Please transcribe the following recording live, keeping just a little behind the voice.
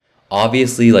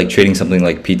obviously, like treating something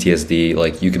like PTSD,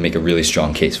 like you can make a really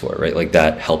strong case for it, right? Like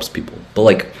that helps people. But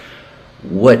like,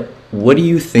 what do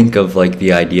you think of like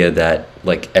the idea that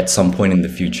like at some point in the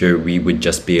future we would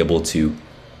just be able to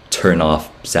turn off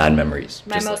sad memories,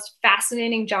 My just like. most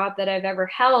fascinating job that I've ever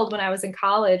held when I was in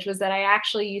college was that I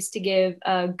actually used to give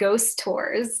ghost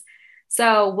tours.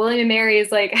 So William and Mary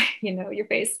is like, your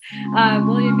face.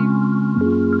 William and Mary.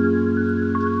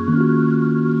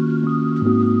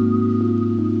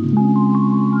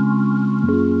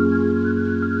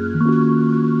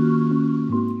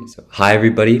 So, hi,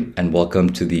 everybody, and welcome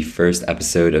to the first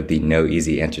episode of the No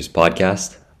Easy Answers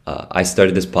podcast. I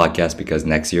started this podcast because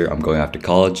next year I'm going off to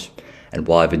college, and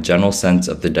while I have a general sense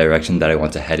of the direction that I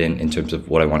want to head in terms of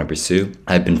what I want to pursue,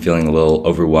 I've been feeling a little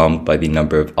overwhelmed by the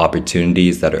number of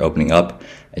opportunities that are opening up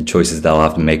and choices that I'll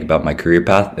have to make about my career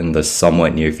path in the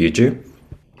somewhat near future.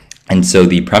 And so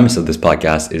the premise of this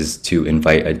podcast is to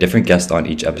invite a different guest on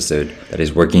each episode that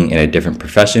is working in a different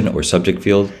profession or subject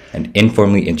field and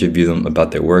informally interview them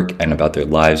about their work and about their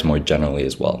lives more generally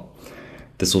as well.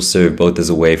 This will serve both as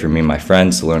a way for me and my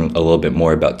friends to learn a little bit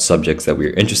more about subjects that we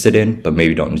are interested in but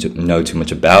maybe don't know too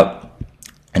much about,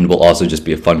 and will also just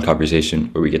be a fun conversation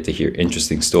where we get to hear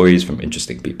interesting stories from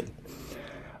interesting people.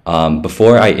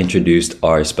 Before I introduced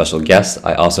our special guests,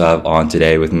 I also have on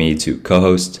today with me two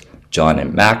co-hosts, John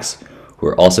and Max, who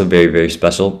are also very, very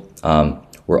special.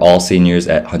 We're all seniors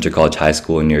at Hunter College High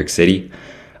School in New York City.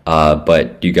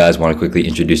 But do you guys want to quickly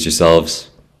introduce yourselves?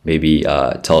 Maybe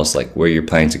tell us like where you're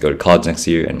planning to go to college next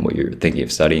year and what you're thinking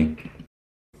of studying.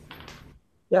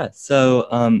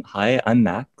 Hi, I'm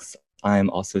Max. I'm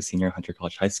also a senior at Hunter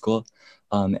College High School.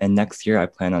 And next year, I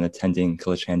plan on attending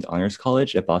Kaitlyn Honors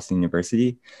College at Boston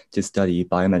University to study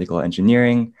biomedical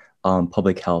engineering,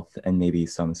 public health, and maybe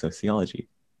some sociology.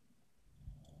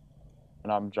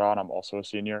 And I'm John. I'm also a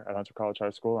senior at Hunter College High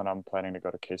School, and I'm planning to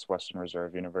go to Case Western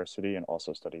Reserve University and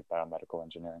also study biomedical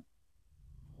engineering.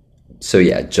 So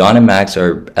yeah, John and Max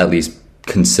are at least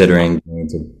considering going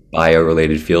into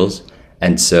bio-related fields,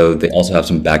 and so they also have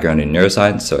some background in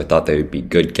neuroscience. So I thought they would be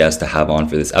good guests to have on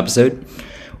for this episode,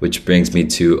 which brings me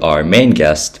to our main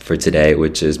guest for today,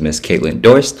 which is Miss Kaitlyn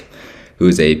Dorst, who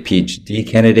is a PhD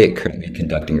candidate currently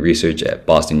conducting research at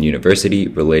Boston University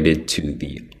related to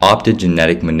the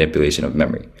optogenetic manipulation of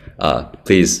memory.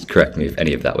 Please correct me if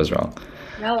any of that was wrong.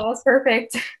 No, that was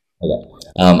perfect. Okay.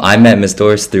 I met Ms.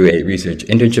 Dorst through a research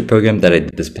internship program that I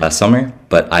did this past summer,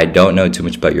 but I don't know too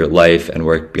much about your life and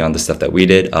work beyond the stuff that we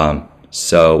did.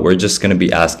 So we're just going to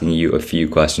be asking you a few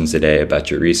questions today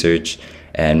about your research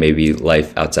and maybe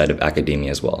life outside of academia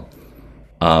as well.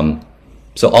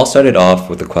 So I'll start it off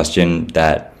with a question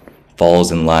that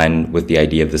falls in line with the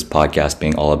idea of this podcast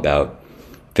being all about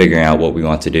figuring out what we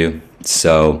want to do.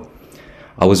 So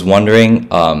I was wondering,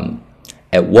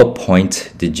 at what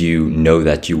point did you know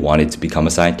that you wanted to become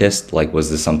a scientist? Like, was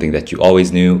this something that you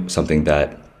always knew, something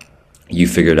that you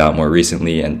figured out more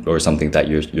recently, and or something that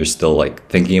you're still like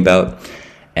thinking about?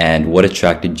 And what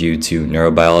attracted you to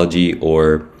neurobiology,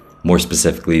 or more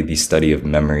specifically, the study of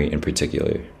memory in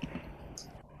particular?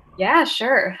 Yeah,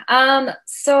 sure.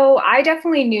 So I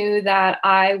definitely knew that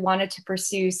I wanted to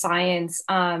pursue science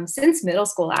since middle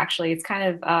school, actually. It's kind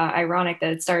of ironic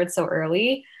that it started so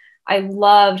early. I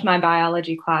loved my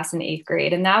biology class in eighth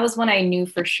grade, and that was when I knew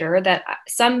for sure that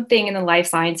something in the life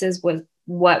sciences was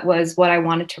what I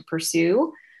wanted to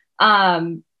pursue.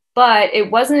 But it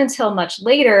wasn't until much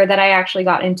later that I actually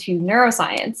got into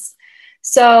neuroscience.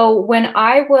 So when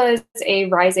I was a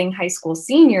rising high school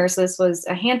senior, so this was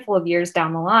a handful of years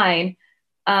down the line,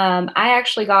 I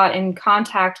actually got in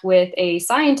contact with a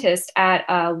scientist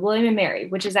at William and Mary,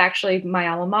 which is actually my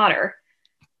alma mater.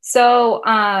 So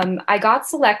I got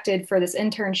selected for this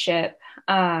internship.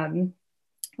 When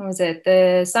was it?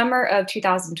 The summer of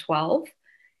 2012.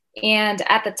 And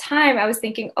at the time, I was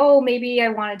thinking, oh, maybe I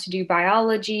wanted to do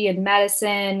biology and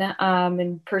medicine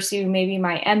and pursue maybe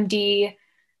my MD.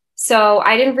 So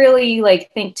I didn't really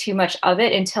like think too much of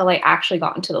it until I actually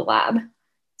got into the lab.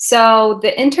 So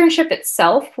the internship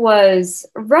itself was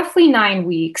roughly 9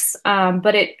 weeks,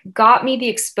 but it got me the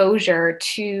exposure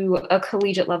to a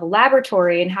collegiate level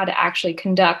laboratory and how to actually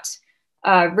conduct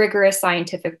rigorous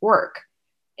scientific work.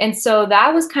 And so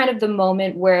that was kind of the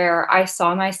moment where I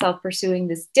saw myself pursuing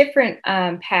this different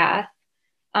path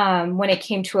when it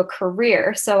came to a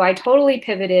career. So I totally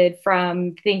pivoted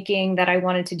from thinking that I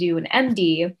wanted to do an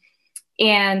MD,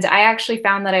 and I actually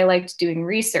found that I liked doing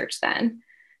research then.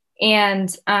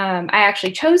 And I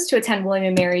actually chose to attend William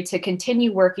and Mary to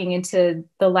continue working into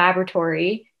the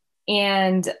laboratory.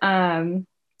 And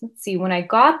let's see, when I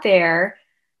got there,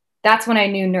 that's when I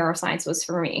knew neuroscience was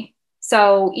for me.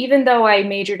 So even though I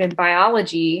majored in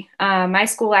biology, my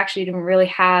school actually didn't really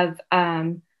have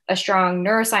a strong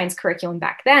neuroscience curriculum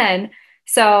back then.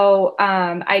 So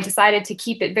I decided to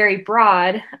keep it very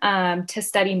broad to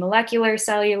study molecular,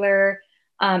 cellular,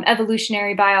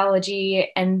 evolutionary biology,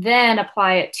 and then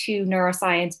apply it to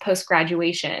neuroscience post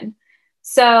graduation.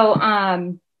 So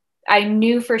I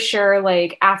knew for sure,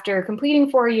 like after completing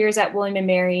 4 years at William and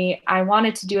Mary, I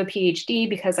wanted to do a PhD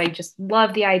because I just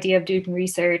love the idea of doing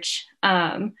research.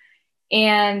 And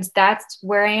that's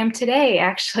where I am today,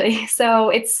 actually. So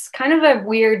it's kind of a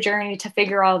weird journey to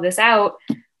figure all this out.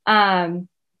 But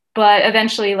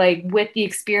eventually, like with the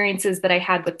experiences that I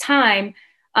had with time,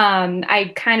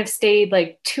 I kind of stayed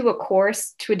like to a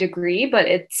course to a degree, but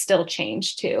it still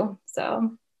changed too.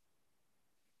 So,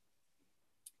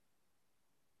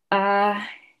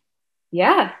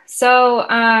 yeah. So,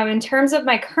 in terms of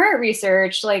my current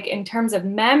research, like in terms of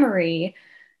memory,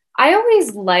 I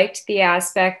always liked the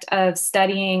aspect of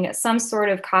studying some sort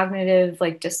of cognitive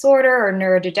like disorder or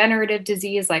neurodegenerative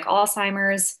disease like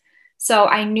Alzheimer's. So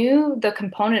I knew the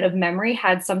component of memory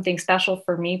had something special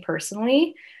for me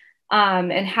personally,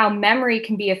 and how memory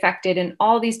can be affected in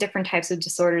all these different types of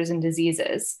disorders and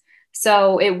diseases.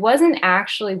 So it wasn't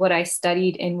actually what I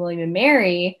studied in William and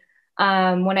Mary.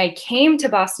 When I came to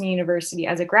Boston University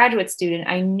as a graduate student,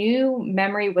 I knew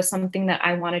memory was something that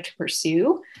I wanted to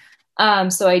pursue.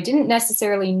 So I didn't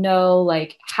necessarily know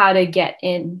like how to get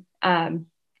into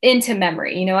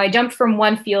memory. You know, I jumped from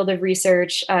one field of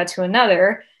research to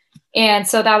another. And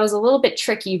so that was a little bit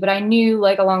tricky, but I knew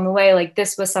like along the way, like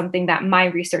this was something that my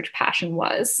research passion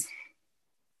was.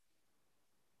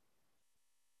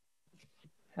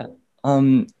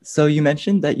 So you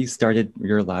mentioned that you started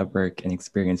your lab work and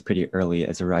experience pretty early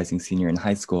as a rising senior in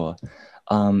high school.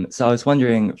 So I was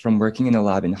wondering, from working in a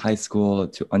lab in high school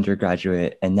to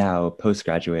undergraduate and now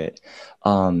postgraduate,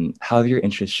 how have your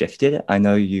interests shifted? I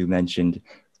know you mentioned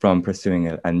from pursuing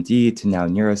an MD to now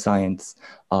neuroscience,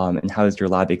 and how has your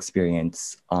lab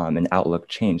experience and outlook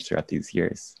changed throughout these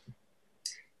years?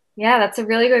 Yeah, that's a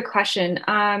really good question.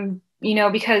 You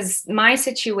know, because my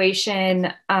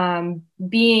situation,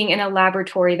 being in a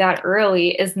laboratory that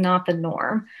early is not the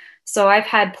norm. So I've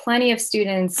had plenty of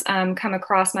students come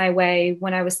across my way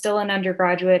when I was still an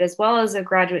undergraduate as well as a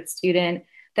graduate student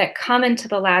that come into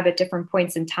the lab at different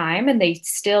points in time, and they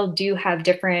still do have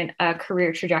different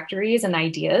career trajectories and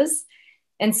ideas.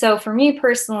 And so for me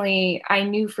personally, I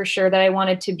knew for sure that I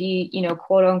wanted to be, you know,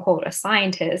 quote unquote, a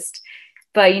scientist.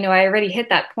 But, you know, I already hit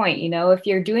that point. You know, if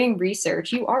you're doing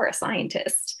research, you are a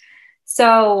scientist.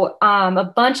 So a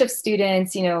bunch of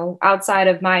students, you know, outside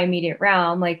of my immediate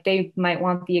realm, like they might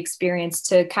want the experience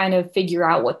to kind of figure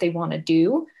out what they want to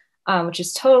do, which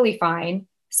is totally fine.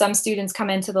 Some students come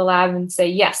into the lab and say,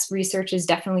 yes, research is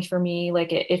definitely for me.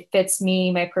 Like it fits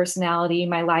me, my personality,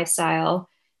 my lifestyle.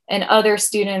 And other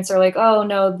students are like, oh,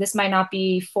 no, this might not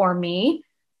be for me.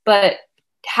 But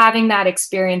having that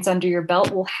experience under your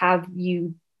belt will have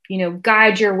you, you know,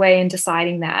 guide your way in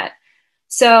deciding that.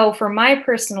 So for my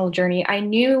personal journey, I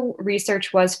knew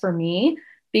research was for me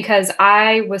because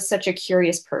I was such a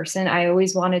curious person. I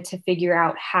always wanted to figure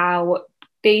out how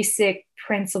basic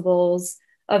principles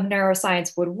of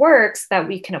neuroscience would work so that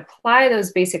we can apply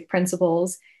those basic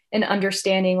principles in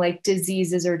understanding like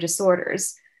diseases or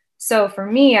disorders. So for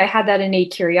me, I had that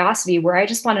innate curiosity where I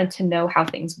just wanted to know how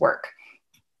things work.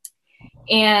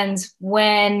 And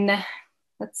when,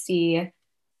 let's see,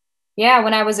 yeah,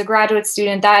 when I was a graduate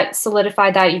student, that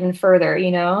solidified that even further,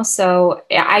 you know? So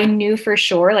I knew for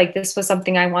sure, like this was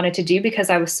something I wanted to do because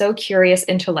I was so curious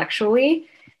intellectually.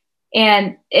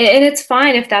 And it's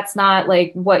fine if that's not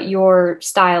like what your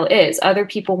style is. Other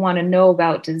people want to know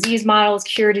about disease models,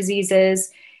 cure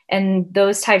diseases, and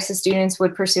those types of students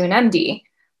would pursue an MD.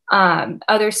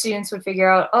 Other students would figure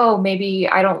out, oh, maybe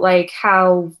I don't like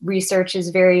how research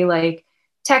is very like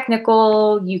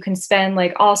technical. You can spend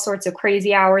like all sorts of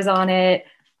crazy hours on it,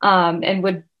 and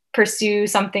would pursue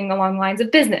something along the lines of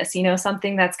business, you know,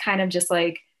 something that's kind of just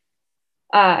like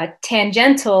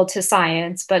tangential to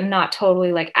science, but not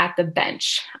totally like at the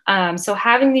bench. So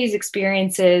having these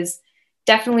experiences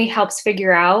definitely helps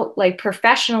figure out like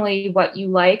professionally what you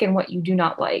like and what you do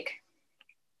not like.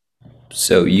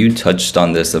 So you touched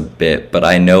on this a bit, but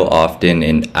I know often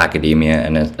in academia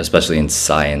and especially in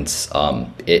science,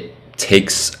 it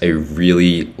takes a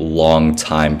really long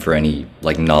time for any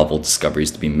like novel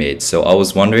discoveries to be made. So I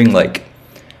was wondering, like,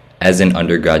 as an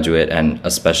undergraduate and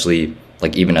especially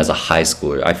like even as a high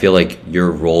schooler, I feel like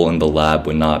your role in the lab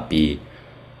would not be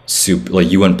super,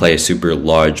 like you wouldn't play a super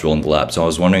large role in the lab. So I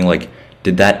was wondering, like,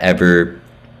 did that ever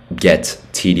get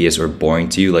tedious or boring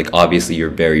to you? Like, obviously you're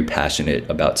very passionate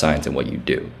about science and what you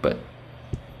do, but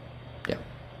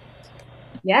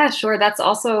Yeah, sure. That's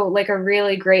also like a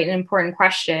really great and important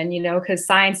question, because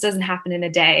science doesn't happen in a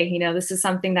day. This is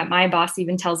something that my boss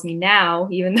even tells me now,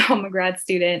 even though I'm a grad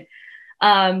student.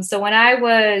 So when I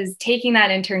was taking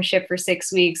that internship for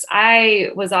 6 weeks,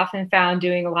 I was often found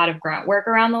doing a lot of grunt work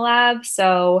around the lab.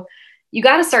 So you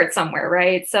got to start somewhere,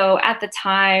 right? So at the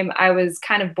time, I was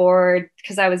kind of bored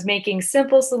because I was making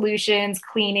simple solutions,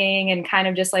 cleaning, and kind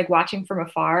of just like watching from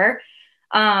afar.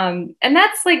 And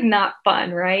that's like not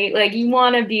fun, right? Like you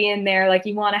want to be in there, like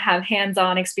you want to have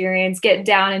hands-on experience, get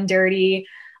down and dirty.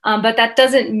 But that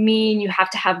doesn't mean you have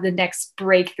to have the next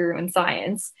breakthrough in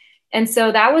science. And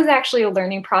so that was actually a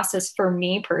learning process for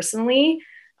me personally.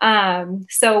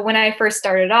 So when I first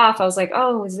started off, I was like,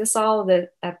 oh, is this all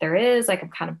that there is? Like, I'm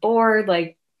kind of bored.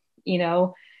 Like, you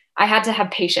know, I had to have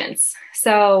patience.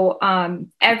 So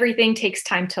everything takes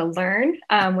time to learn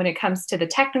when it comes to the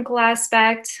technical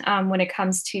aspect, when it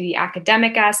comes to the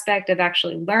academic aspect of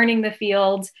actually learning the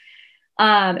field.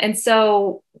 And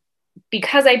so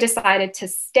because I decided to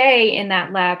stay in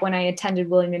that lab when I attended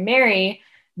William and Mary,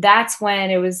 that's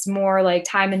when it was more like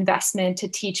time investment to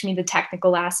teach me the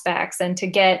technical aspects and to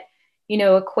get,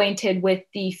 acquainted with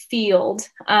the field.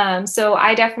 So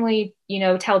I definitely,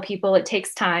 tell people it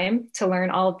takes time to learn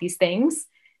all of these things.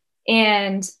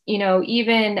 And,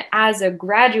 even as a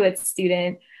graduate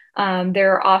student,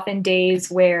 there are often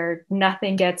days where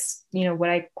nothing gets, what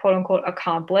I quote unquote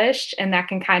accomplished. And that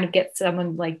can kind of get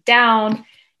someone like down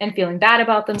and feeling bad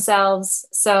about themselves.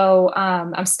 So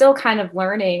I'm still kind of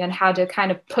learning on how to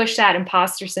kind of push that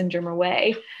imposter syndrome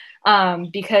away.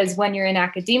 Because when you're in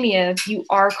academia, you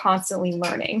are constantly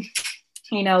learning.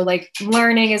 Like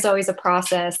learning is always a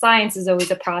process. Science is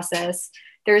always a process.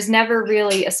 There's never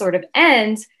really a sort of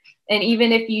end. And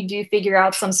even if you do figure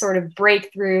out some sort of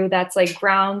breakthrough that's like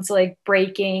grounds like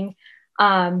breaking,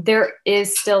 there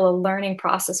is still a learning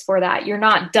process for that. You're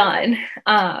not done.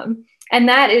 And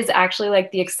that is actually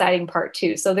like the exciting part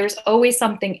too. So there's always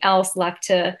something else left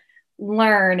to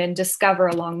learn and discover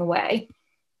along the way.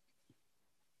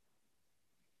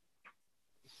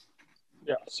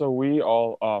 Yeah, so we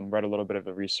all read a little bit of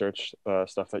the research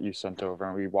stuff that you sent over,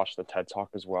 and we watched the TED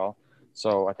Talk as well.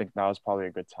 So I think now is probably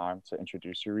a good time to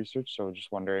introduce your research. So just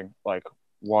wondering, like,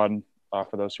 one,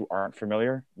 for those who aren't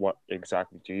familiar, what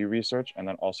exactly do you research? And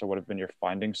then also, what have been your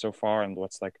findings so far? And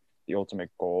what's like the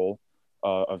ultimate goal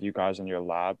of you guys in your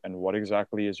lab? And what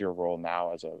exactly is your role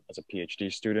now as a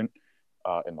PhD student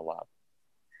in the lab?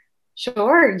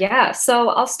 Sure. Yeah. So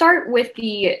I'll start with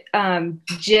the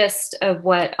gist of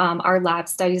what our lab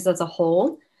studies as a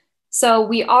whole. So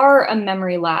we are a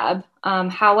memory lab.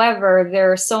 However,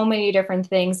 there are so many different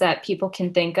things that people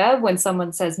can think of when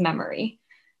someone says memory.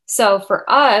 So for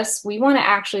us, we want to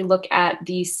actually look at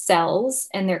these cells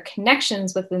and their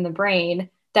connections within the brain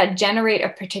that generate a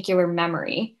particular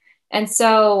memory. And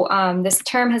so this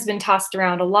term has been tossed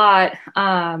around a lot.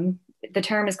 The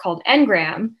term is called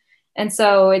engram. And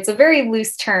so it's a very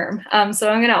loose term. So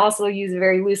I'm going to also use it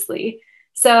very loosely.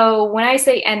 So when I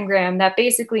say engram, that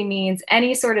basically means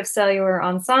any sort of cellular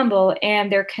ensemble and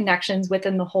their connections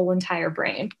within the whole entire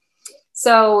brain.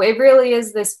 So it really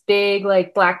is this big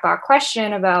like black box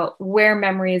question about where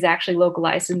memory is actually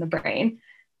localized in the brain.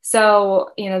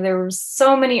 So, there were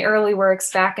so many early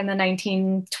works back in the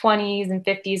 1920s and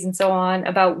 50s and so on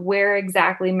about where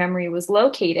exactly memory was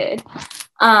located.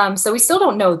 So we still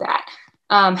don't know that.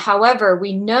 However,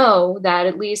 we know that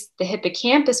at least the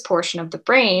hippocampus portion of the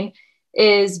brain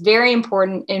is very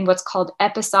important in what's called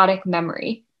episodic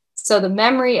memory. So the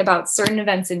memory about certain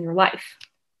events in your life.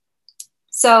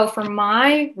 So for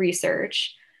my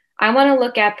research, I want to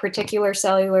look at particular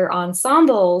cellular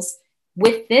ensembles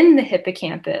within the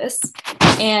hippocampus,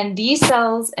 and these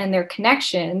cells and their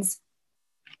connections,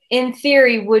 in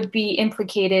theory, would be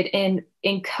implicated in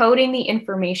encoding the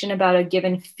information about a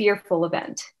given fearful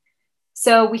event.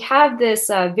 So we have this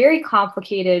very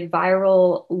complicated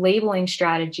viral labeling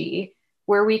strategy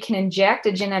where we can inject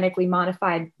a genetically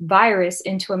modified virus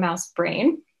into a mouse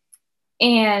brain.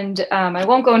 And I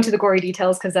won't go into the gory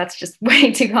details because that's just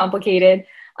way too complicated.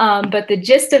 But the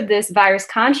gist of this virus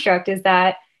construct is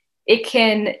that it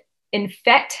can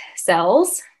infect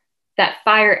cells that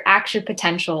fire action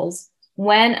potentials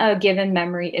when a given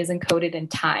memory is encoded in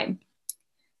time.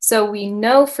 So we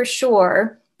know for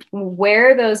sure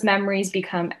where those memories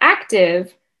become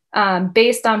active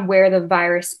based on where the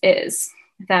virus is,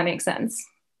 if that makes sense.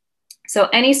 So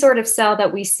any sort of cell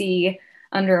that we see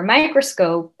under a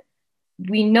microscope,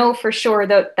 we know for sure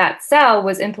that that cell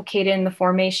was implicated in the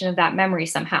formation of that memory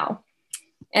somehow.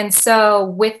 And so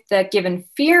with the given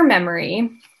fear memory,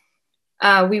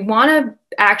 we want to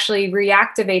actually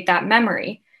reactivate that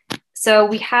memory. So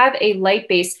we have a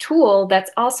light-based tool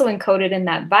that's also encoded in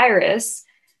that virus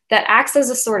that acts as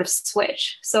a sort of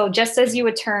switch. So just as you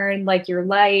would turn like your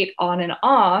light on and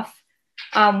off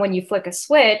when you flick a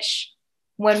switch,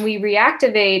 when we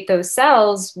reactivate those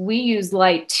cells, we use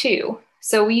light too.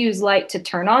 So we use light to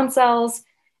turn on cells,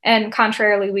 and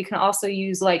contrarily, we can also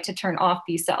use light to turn off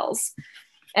these cells.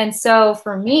 And so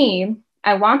for me,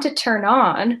 I want to turn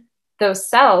on those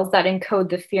cells that encode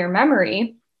the fear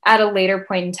memory at a later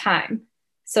point in time.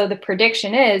 So the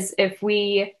prediction is if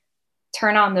we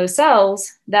turn on those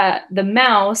cells, that the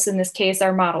mouse, in this case,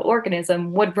 our model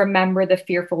organism, would remember the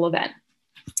fearful event.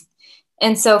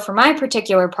 And so for my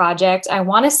particular project, I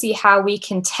want to see how we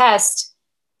can test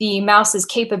the mouse's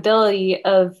capability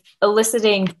of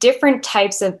eliciting different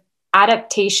types of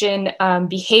adaptation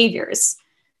behaviors.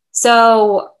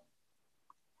 So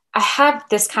I have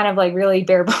this kind of like really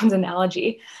bare bones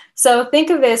analogy. So think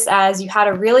of this as you had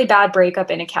a really bad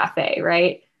breakup in a cafe,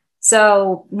 right?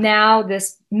 So now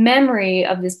this memory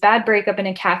of this bad breakup in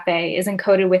a cafe is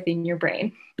encoded within your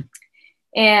brain.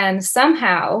 And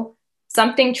somehow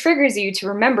something triggers you to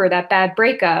remember that bad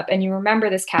breakup and you remember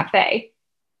this cafe.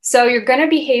 So you're going to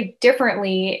behave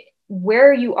differently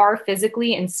where you are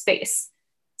physically in space.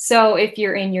 So if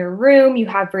you're in your room, you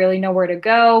have really nowhere to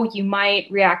go, you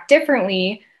might react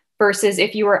differently versus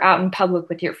if you were out in public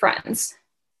with your friends.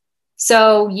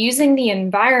 So using the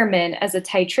environment as a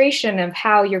titration of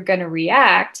how you're going to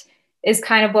react is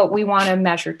kind of what we want to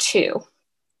measure too.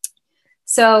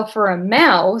 So for a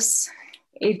mouse,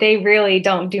 they really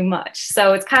don't do much.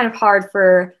 So it's kind of hard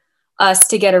for us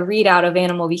to get a readout of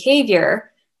animal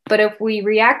behavior. But if we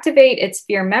reactivate its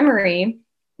fear memory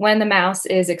when the mouse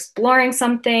is exploring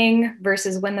something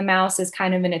versus when the mouse is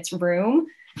kind of in its room,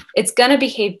 it's going to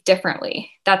behave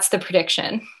differently. That's the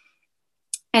prediction.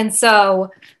 And so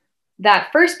that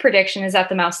first prediction is that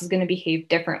the mouse is going to behave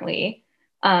differently.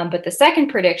 But the second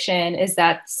prediction is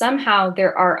that somehow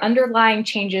there are underlying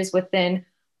changes within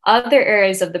other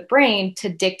areas of the brain to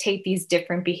dictate these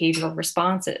different behavioral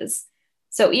responses.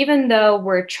 So even though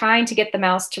we're trying to get the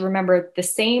mouse to remember the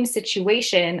same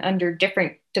situation under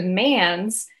different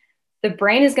demands, the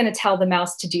brain is going to tell the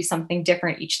mouse to do something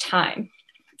different each time.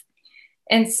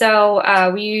 And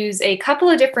so we use a couple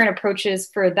of different approaches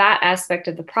for that aspect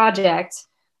of the project.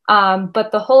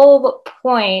 But the whole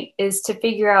point is to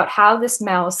figure out how this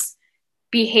mouse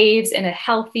behaves in a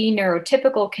healthy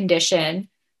neurotypical condition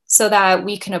so that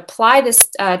we can apply this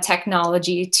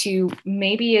technology to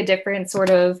maybe a different sort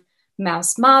of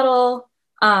mouse model,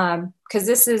 because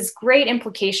this is great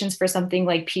implications for something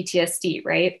like PTSD,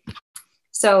 right?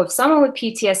 So if someone with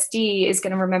PTSD is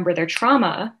going to remember their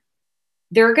trauma,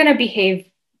 they're going to behave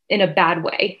in a bad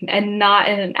way and not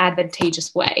in an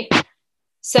advantageous way.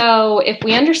 So if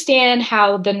we understand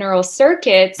how the neural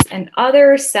circuits and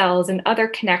other cells and other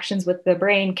connections with the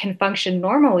brain can function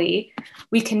normally,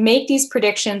 we can make these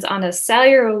predictions on a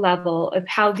cellular level of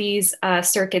how these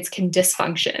circuits can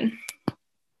dysfunction.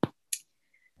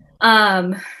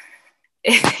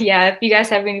 If you guys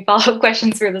have any follow-up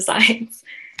questions for the science.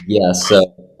 Yeah,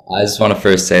 so I just want to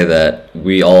first say that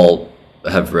we all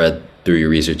have read through your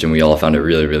research and we all found it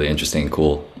really, really interesting and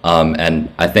cool.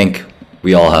 And I think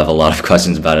we all have a lot of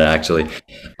questions about it actually.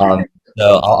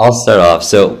 So I'll start off.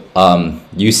 So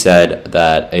you said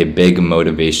that a big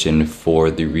motivation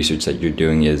for the research that you're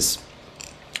doing is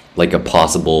like a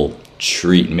possible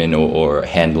treatment or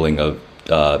handling of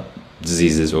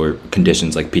diseases or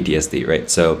conditions like PTSD, right?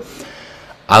 So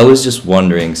I was just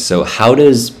wondering, so how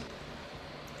does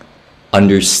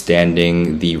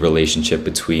understanding the relationship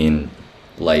between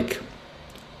like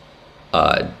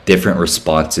different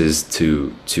responses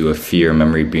to a fear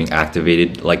memory being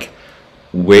activated, like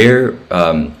where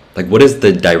like what is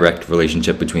the direct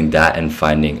relationship between that and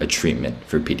finding a treatment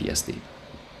for PTSD?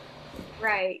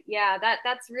 Right. Yeah,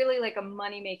 that's really like a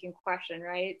money-making question,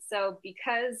 right? So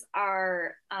because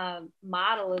our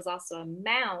model is also a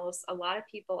mouse, a lot of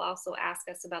people also ask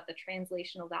us about the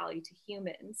translational value to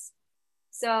humans.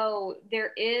 So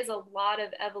there is a lot of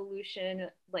evolution,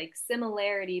 like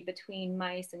similarity between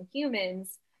mice and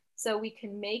humans. So we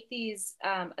can make these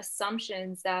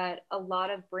assumptions that a lot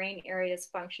of brain areas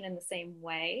function in the same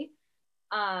way.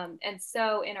 And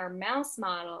so in our mouse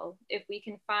model, if we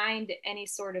can find any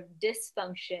sort of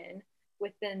dysfunction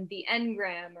within the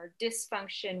engram or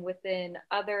dysfunction within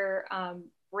other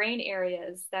brain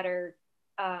areas that are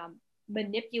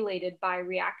manipulated by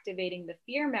reactivating the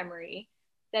fear memory,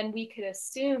 then we could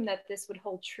assume that this would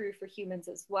hold true for humans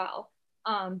as well,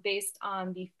 based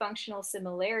on the functional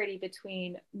similarity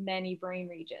between many brain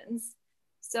regions.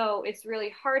 So it's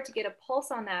really hard to get a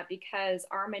pulse on that because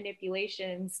our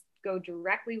manipulations go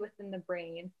directly within the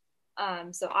brain.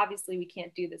 So obviously we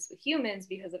can't do this with humans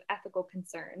because of ethical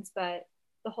concerns, but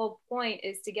the whole point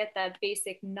is to get that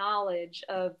basic knowledge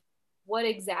of what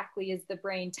exactly is the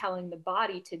brain telling the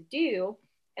body to do.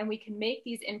 And we can make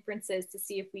these inferences to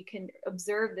see if we can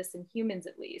observe this in humans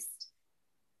at least.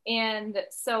 And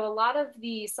so a lot of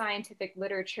the scientific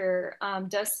literature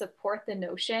does support the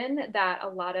notion that a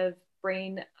lot of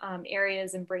brain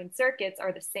areas and brain circuits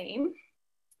are the same.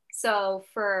 So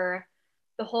for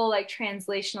the whole like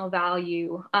translational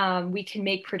value, we can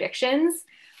make predictions.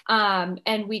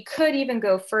 And we could even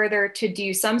go further to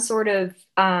do some sort of,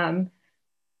 I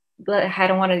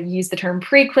don't want to use the term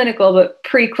preclinical, but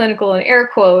preclinical in air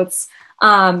quotes,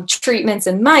 treatments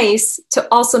in mice to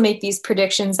also make these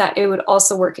predictions that it would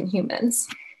also work in humans.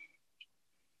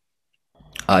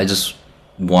 I just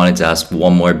wanted to ask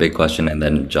one more big question, and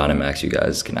then John and Max, you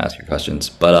guys can ask your questions.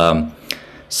 But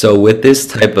so with this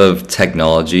type of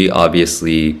technology,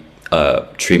 obviously,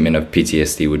 treatment of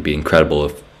PTSD would be incredible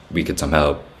if we could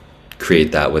somehow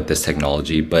create that with this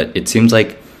technology. But it seems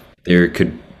like there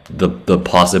could the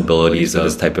possibilities of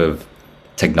this type of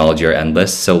technology are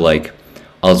endless. So like,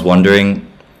 I was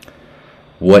wondering,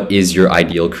 what is your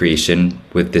ideal creation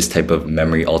with this type of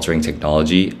memory altering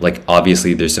technology? Like,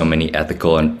 obviously, there's so many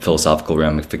ethical and philosophical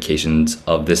ramifications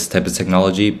of this type of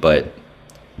technology, but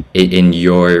in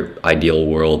your ideal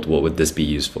world, what would this be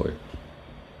used for?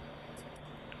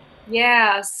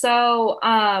 Yeah, so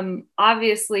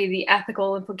obviously the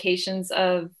ethical implications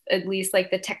of at least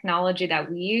like the technology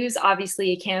that we use,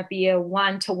 obviously it can't be a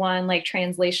one-to-one like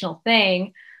translational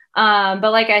thing.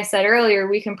 But like I said earlier,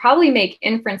 we can probably make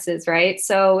inferences, right?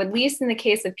 So at least in the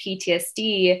case of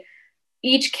PTSD,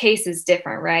 each case is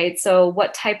different, right? So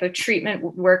what type of treatment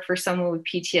would work for someone with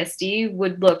PTSD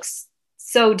would look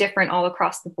so different all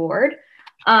across the board.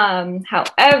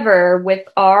 However, with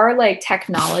our like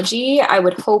technology, I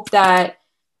would hope that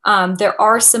there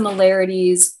are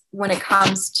similarities when it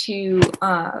comes to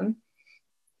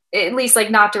at least like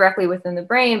not directly within the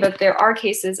brain, but there are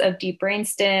cases of deep brain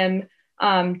stim,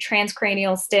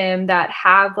 transcranial stim that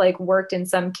have like worked in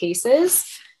some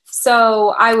cases. So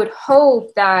I would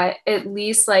hope that at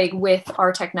least like with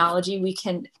our technology, we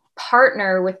can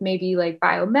partner with maybe like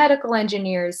biomedical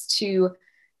engineers to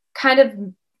kind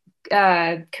of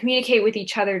communicate with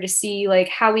each other to see like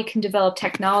how we can develop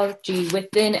technology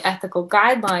within ethical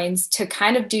guidelines to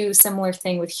kind of do a similar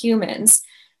thing with humans.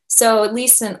 So at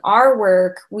least in our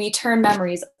work, we turn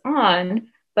memories on,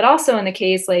 but also in the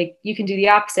case like you can do the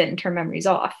opposite and turn memories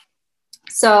off.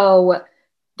 So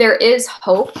there is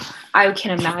hope. I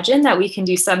can imagine that we can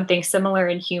do something similar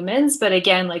in humans, but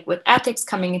again, like with ethics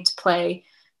coming into play,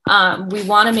 we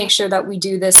want to make sure that we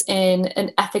do this in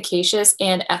an efficacious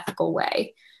and ethical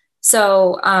way.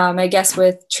 So I guess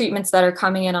with treatments that are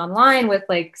coming in online with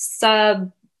like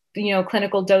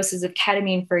clinical doses of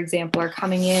ketamine, for example, are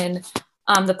coming in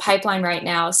the pipeline right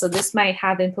now. So this might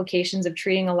have implications of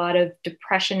treating a lot of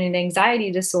depression and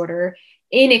anxiety disorder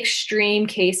in extreme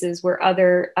cases where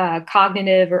other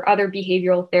cognitive or other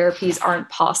behavioral therapies aren't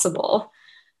possible.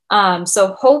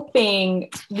 So hoping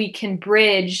we can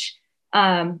bridge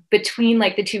between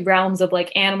like the two realms of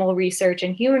like animal research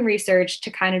and human research to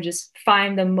kind of just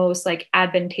find the most like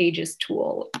advantageous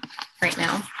tool right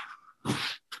now.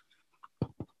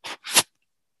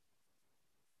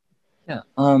 Yeah,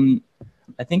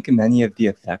 I think many of the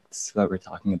effects that we're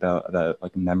talking about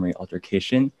like memory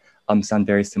altercation, sound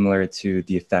very similar to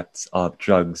the effects of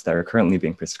drugs that are currently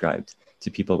being prescribed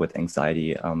to people with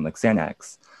anxiety, like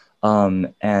Xanax.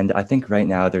 And I think right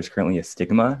now there's currently a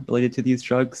stigma related to these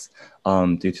drugs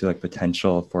due to like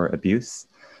potential for abuse.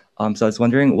 So I was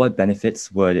wondering what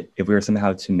benefits would, if we were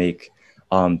somehow to make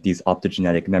these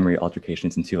optogenetic memory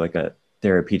alterations into like a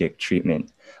therapeutic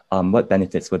treatment, what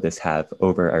benefits would this have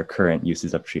over our current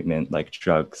uses of treatment like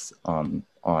drugs on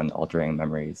altering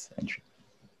memories and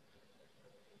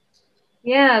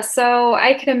Yeah, so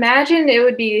I can imagine it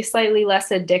would be slightly less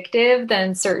addictive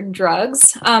than certain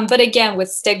drugs. But again, with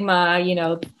stigma,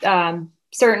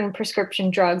 certain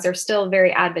prescription drugs are still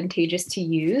very advantageous to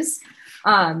use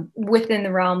within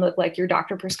the realm of like your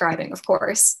doctor prescribing, of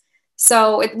course.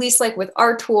 So at least like with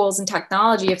our tools and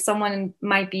technology, if someone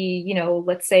might be,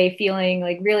 let's say feeling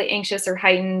like really anxious or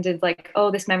heightened and like, oh,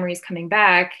 this memory is coming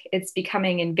back, it's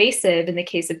becoming invasive in the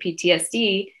case of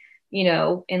PTSD,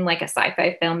 in like a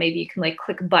sci-fi film, maybe you can like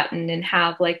click a button and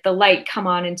have like the light come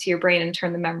on into your brain and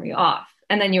turn the memory off.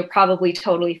 And then you're probably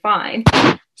totally fine.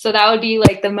 So that would be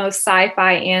like the most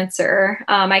sci-fi answer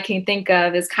I can think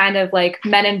of is kind of like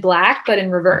Men in Black, but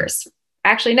in reverse.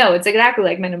 Actually, no, it's exactly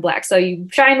like Men in Black. So you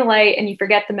shine the light and you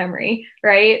forget the memory,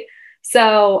 right?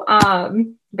 So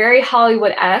very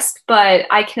Hollywood-esque, but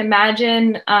I can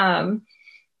imagine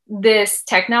this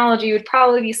technology would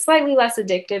probably be slightly less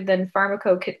addictive than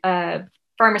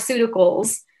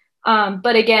pharmaceuticals.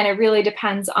 But again, it really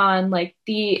depends on like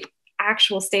the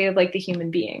actual state of like the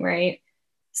human being, right?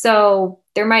 So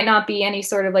there might not be any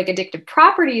sort of like addictive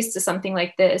properties to something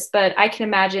like this, but I can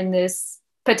imagine this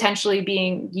potentially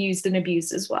being used and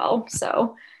abused as well.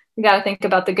 So we got to think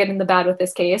about the good and the bad with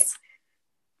this case.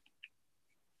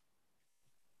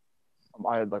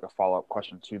 I had like a follow-up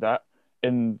question to that.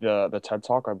 In the TED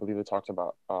Talk, I believe it talked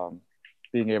about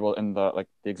being able, in the like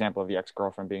the example of the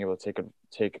ex-girlfriend, being able to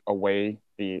take away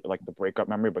the like the breakup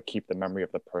memory, but keep the memory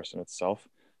of the person itself.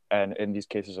 And in these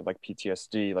cases of like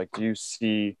PTSD, like do you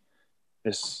see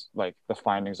this like the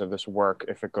findings of this work,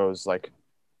 if it goes like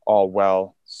all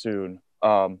well soon,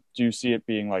 do you see it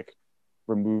being like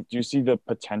removed? Do you see the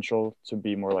potential to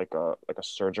be more like a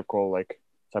surgical like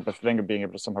type of thing, of being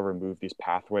able to somehow remove these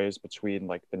pathways between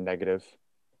like the negative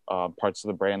parts of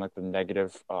the brain, like the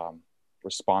negative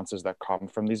responses that come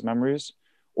from these memories?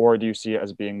 Or do you see it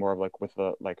as being more of like with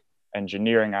the like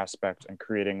engineering aspect and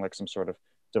creating like some sort of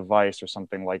device or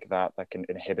something like that that can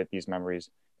inhibit these memories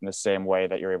in the same way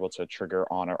that you're able to trigger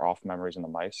on or off memories in the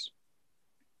mice?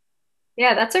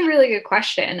 Yeah, that's a really good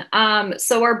question.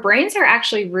 So our brains are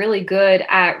actually really good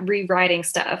at rewriting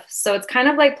stuff. So it's kind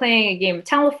of like playing a game of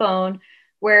telephone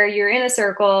where you're in a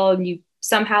circle and you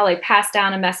somehow like pass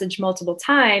down a message multiple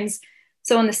times.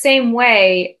 So in the same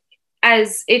way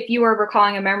as if you were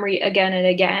recalling a memory again and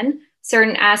again,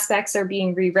 certain aspects are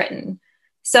being rewritten.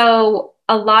 So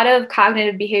a lot of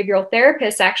cognitive behavioral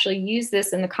therapists actually use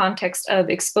this in the context of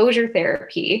exposure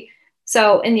therapy.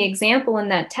 So in the example in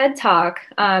that TED Talk,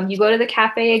 you go to the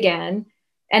cafe again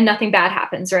and nothing bad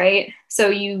happens, right? So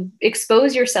you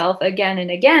expose yourself again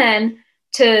and again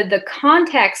to the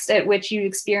context at which you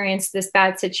experience this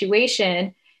bad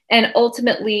situation. And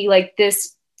ultimately, like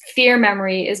this fear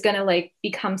memory is going to like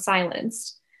become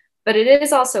silenced. But it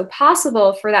is also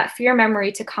possible for that fear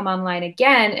memory to come online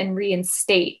again and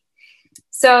reinstate.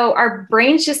 So our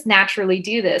brains just naturally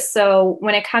do this. So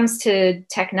when it comes to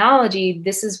technology,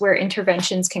 this is where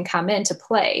interventions can come into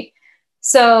play.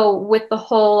 So with the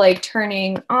whole like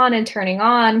turning on and turning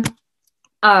on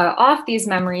off these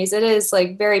memories, it is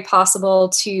like very possible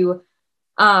to,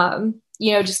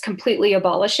 just completely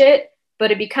abolish it. But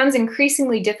it becomes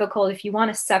increasingly difficult if you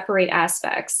want to separate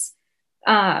aspects.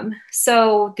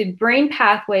 So the brain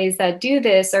pathways that do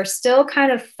this are still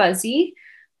kind of fuzzy.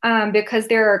 Because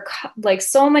there are like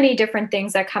so many different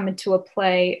things that come into a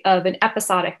play of an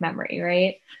episodic memory,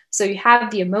 right? So you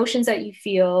have the emotions that you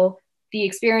feel, the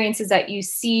experiences that you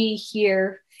see,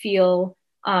 hear, feel,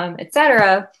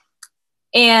 etc.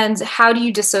 And how do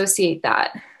you dissociate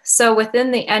that? So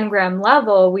within the engram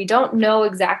level, we don't know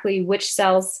exactly which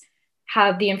cells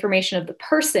have the information of the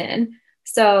person.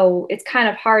 So it's kind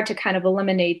of hard to kind of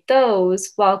eliminate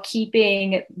those while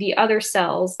keeping the other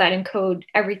cells that encode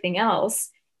everything else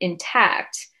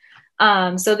intact.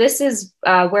 So this is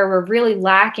where we're really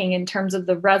lacking in terms of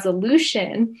the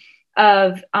resolution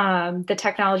of the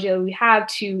technology that we have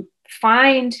to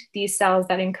find these cells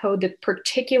that encode the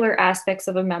particular aspects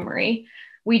of a memory.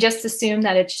 We just assume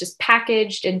that it's just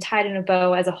packaged and tied in a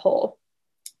bow as a whole.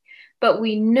 But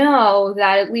we know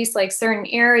that at least like certain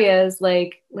areas,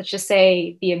 like let's just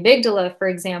say the amygdala, for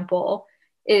example,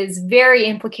 is very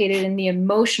implicated in the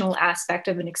emotional aspect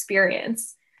of an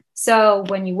experience. So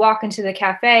when you walk into the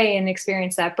cafe and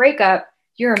experience that breakup,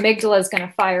 your amygdala is going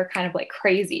to fire kind of like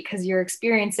crazy because you're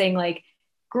experiencing like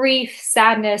grief,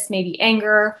 sadness, maybe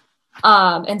anger.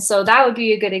 And so that would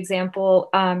be a good example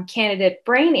candidate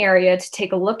brain area to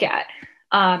take a look at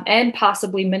and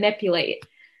possibly manipulate.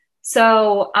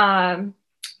 So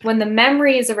when the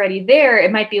memory is already there,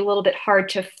 it might be a little bit hard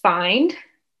to find,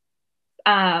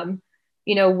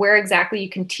 where exactly you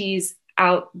can tease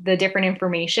out the different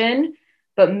information.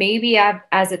 But maybe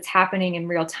as it's happening in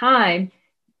real time,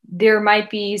 there might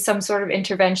be some sort of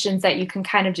interventions that you can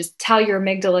kind of just tell your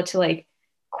amygdala to like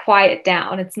quiet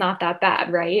down. It's not that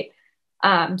bad, right?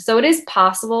 So it is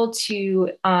possible to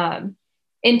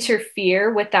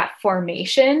interfere with that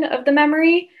formation of the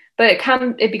memory, but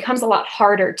it becomes a lot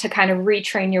harder to kind of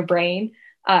retrain your brain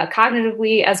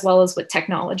cognitively as well as with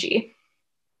technology.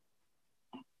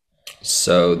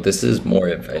 So this is more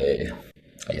of a,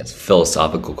 I guess,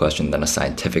 philosophical question than a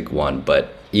scientific one.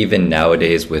 But even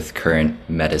nowadays, with current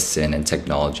medicine and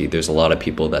technology, there's a lot of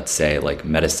people that say like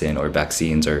medicine or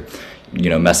vaccines are,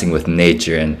 messing with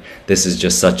nature, and this is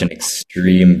just such an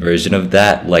extreme version of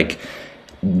that. Like,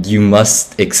 you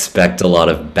must expect a lot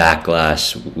of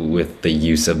backlash with the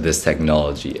use of this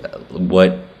technology.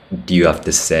 What do you have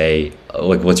to say?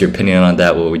 Like, what's your opinion on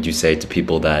that? What would you say to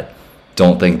people that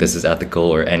don't think this is ethical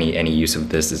or any use of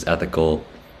this is ethical?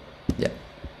 Yeah.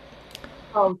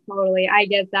 Oh, totally. I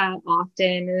get that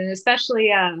often. And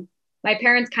especially my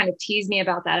parents kind of tease me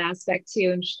about that aspect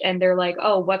too. And they're like,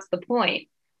 oh, what's the point?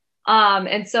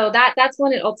 And so that's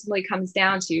when it ultimately comes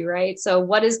down to, right? So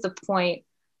what is the point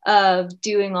of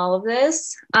doing all of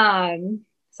this?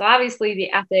 So obviously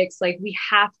the ethics, like we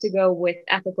have to go with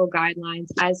ethical guidelines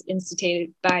as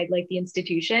instituted by like the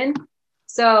institution.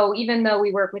 So even though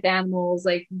we work with animals,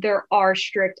 like there are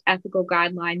strict ethical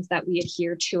guidelines that we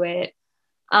adhere to it.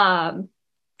 Um,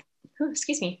 oh,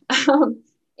 excuse me.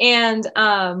 And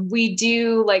we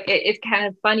do like it's kind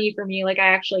of funny for me. Like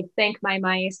I actually thank my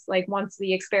mice like once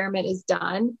the experiment is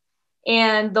done.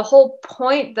 And the whole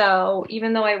point, though,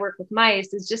 even though I work with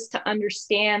mice, is just to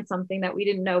understand something that we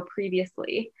didn't know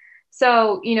previously.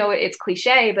 So, you know, it's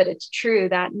cliche, but it's true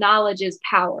that knowledge is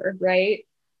power, right?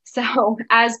 So,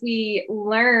 as we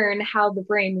learn how the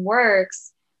brain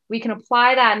works, we can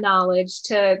apply that knowledge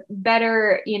to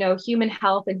better, you know, human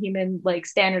health and human like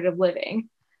standard of living.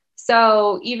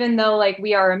 So, even though like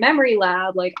we are a memory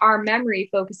lab, like our memory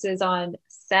focuses on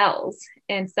cells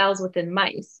and cells within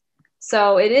mice.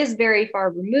 So it is very far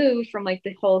removed from like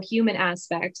the whole human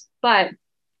aspect, but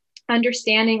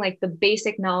understanding like the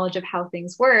basic knowledge of how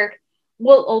things work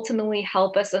will ultimately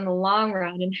help us in the long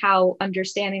run and how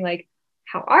understanding like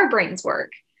how our brains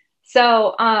work.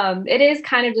 So it is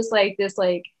kind of just like this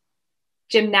like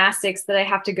gymnastics that I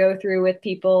have to go through with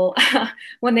people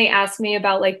when they ask me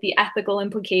about like the ethical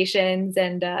implications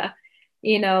and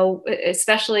you know,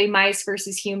 especially mice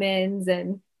versus humans.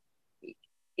 And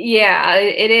yeah,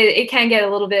 it can get a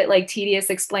little bit like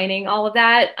tedious explaining all of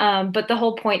that. But the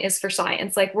whole point is for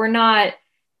science. Like we're not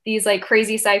these like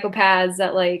crazy psychopaths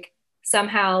that like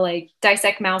somehow like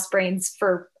dissect mouse brains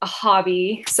for a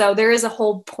hobby. So there is a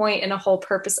whole point and a whole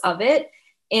purpose of it.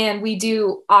 And we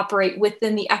do operate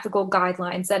within the ethical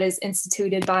guidelines that is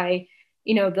instituted by,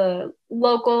 you know, the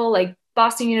local like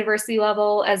Boston University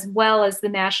level, as well as the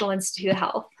National Institute of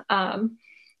Health.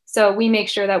 So we make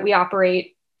sure that we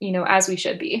operate, you know, as we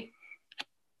should be.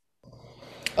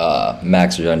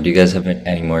 Max or John, do you guys have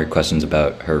any more questions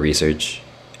about her research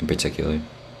in particular?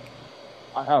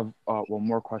 I have one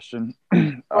more question.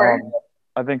 Or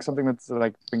I think something that's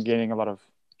like been gaining a lot of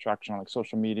traction on like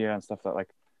social media and stuff that like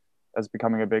is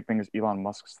becoming a big thing is Elon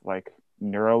Musk's like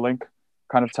Neuralink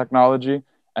kind of technology,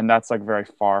 and that's like very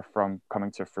far from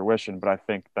coming to fruition. But I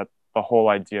think that the whole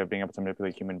idea of being able to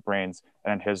manipulate human brains,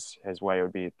 and his way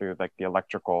would be through like the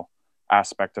electrical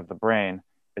aspect of the brain,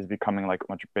 is becoming like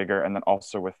much bigger. And then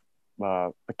also with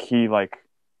the key like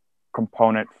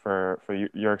component for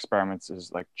your experiments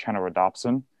is like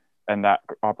channelrhodopsin, and that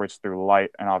operates through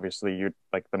light. And obviously you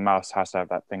like the mouse has to have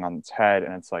that thing on its head,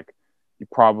 and it's like you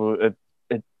probably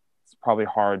it's probably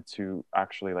hard to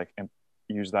actually like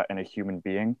use that in a human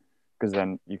being, because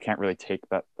then you can't really take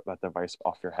that device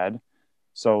off your head.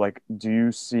 So like do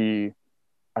you see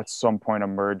at some point a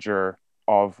merger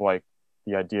of like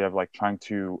the idea of like trying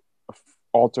to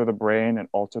alter the brain and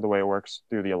alter the way it works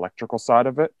through the electrical side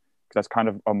of it? Because that's kind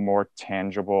of a more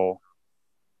tangible,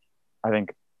 I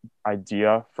think,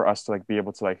 idea for us to like be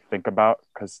able to like think about,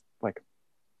 because like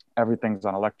everything's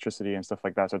on electricity and stuff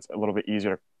like that, so it's a little bit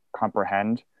easier to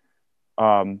comprehend,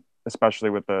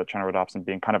 especially with the channelrhodopsin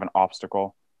being kind of an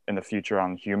obstacle in the future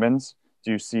on humans.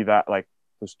 Do you see that like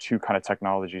those two kind of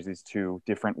technologies, these two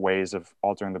different ways of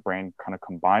altering the brain kind of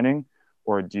combining?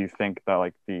 Or do you think that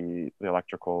like the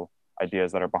electrical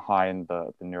ideas that are behind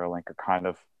the Neuralink are kind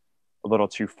of a little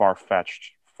too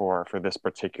far-fetched for this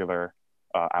particular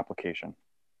application?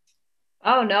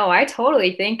 oh no, I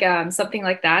totally think something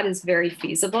like that is very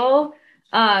feasible.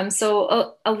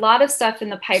 So a lot of stuff in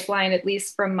the pipeline, at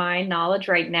least from my knowledge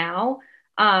right now,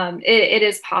 it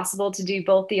is possible to do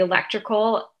both the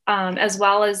electrical as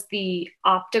well as the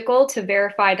optical to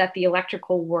verify that the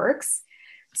electrical works.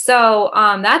 So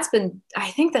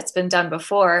I think that's been done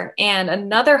before. And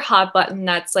another hot button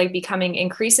that's like becoming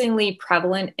increasingly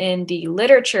prevalent in the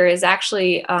literature is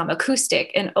actually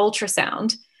acoustic and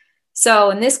ultrasound.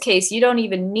 So in this case, you don't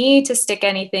even need to stick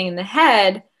anything in the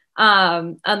head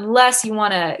unless you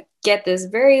want to get this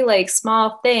very like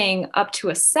small thing up to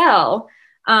a cell.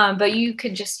 But you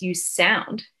could just use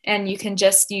sound, and you can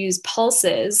just use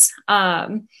pulses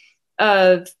of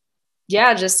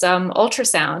just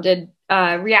ultrasound and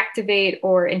reactivate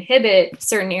or inhibit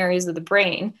certain areas of the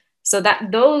brain. So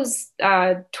that those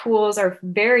tools are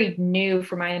very new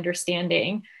from my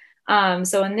understanding.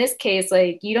 So in this case,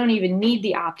 like you don't even need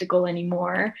the optical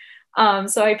anymore.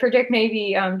 So I predict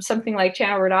maybe something like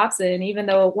channelrhodopsin, even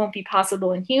though it won't be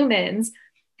possible in humans,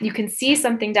 you can see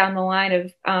something down the line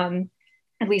of,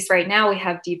 at least right now we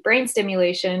have deep brain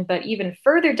stimulation, but even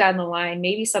further down the line,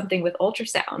 maybe something with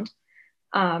ultrasound.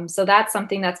 So that's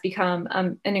something that's become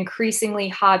an increasingly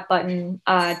hot button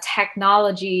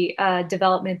technology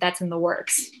development that's in the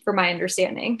works, for my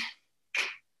understanding.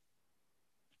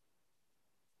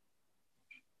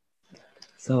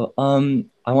 So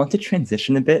I want to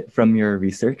transition a bit from your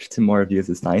research to more of you as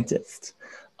a scientist.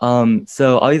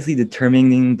 So obviously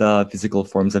determining the physical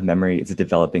forms of memory is a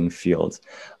developing field.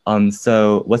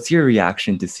 So what's your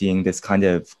reaction to seeing this kind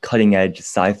of cutting edge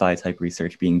sci-fi type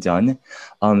research being done?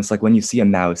 It's like when you see a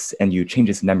mouse and you change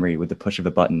its memory with the push of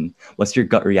a button, what's your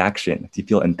gut reaction? Do you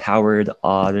feel empowered,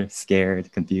 awed,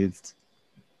 scared, confused?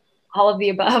 All of the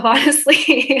above,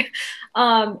 honestly.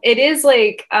 It is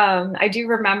like, I do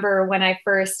remember when I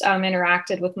first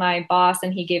interacted with my boss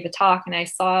and he gave a talk and I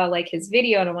saw like his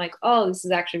video and I'm like, oh, this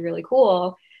is actually really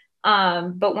cool.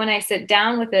 But when I sit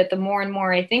down with it, the more and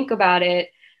more I think about it,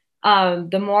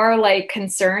 the more like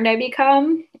concerned I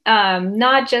become.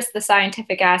 Not just the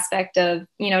scientific aspect of,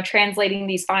 you know, translating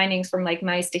these findings from like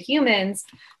mice to humans,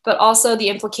 but also the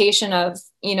implication of,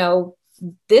 you know,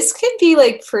 this could be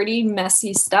like pretty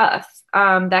messy stuff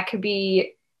that could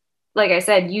be, like I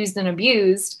said, used and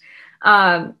abused.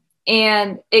 And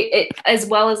it as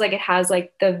well as like it has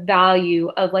like the value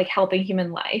of like helping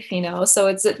human life, you know? So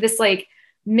it's this like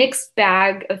mixed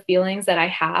bag of feelings that I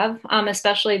have,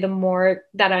 especially the more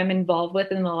that I'm involved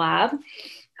with in the lab.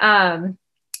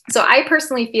 So I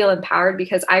personally feel empowered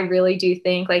because I really do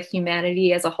think like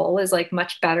humanity as a whole is like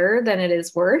much better than it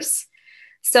is worse.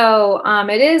 So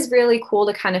it is really cool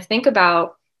to kind of think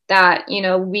about that, you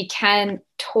know, we can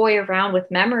toy around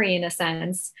with memory in a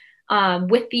sense,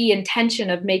 with the intention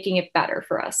of making it better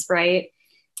for us, right?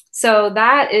 So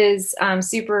that is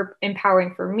super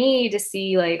empowering for me to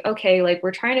see like, okay, like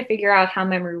we're trying to figure out how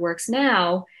memory works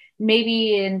now.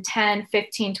 Maybe in 10,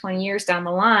 15, 20 years down the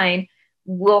line,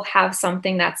 we'll have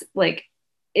something that's like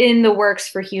in the works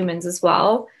for humans as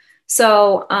well.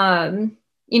 So,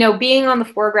 you know, being on the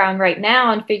foreground right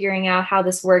now and figuring out how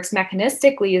this works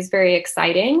mechanistically is very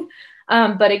exciting.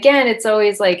 But again, it's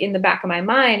always like in the back of my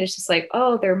mind, it's just like,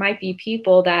 oh, there might be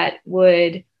people that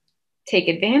would take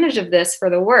advantage of this for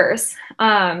the worse.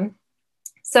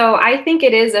 So I think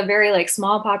it is a very like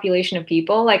small population of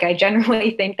people. Like I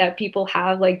generally think that people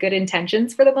have like good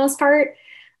intentions for the most part.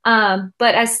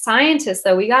 But as scientists,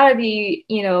 though, we got to be,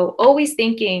 you know, always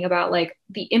thinking about like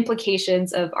the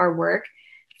implications of our work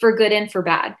for good and for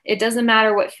bad. It doesn't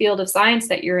matter what field of science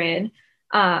that you're in.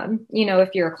 You know,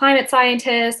 if you're a climate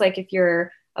scientist, like if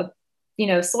you're a, you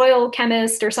know, soil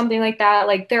chemist or something like that,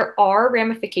 like there are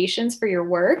ramifications for your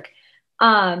work.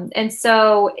 And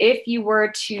so if you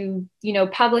were to, you know,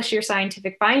 publish your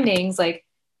scientific findings, like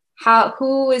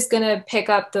who is going to pick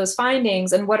up those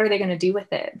findings and what are they going to do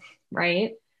with it?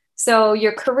 Right. So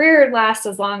your career lasts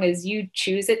as long as you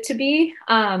choose it to be,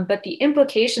 but the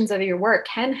implications of your work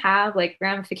can have like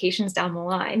ramifications down the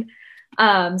line.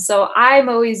 So I'm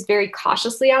always very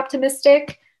cautiously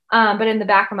optimistic, but in the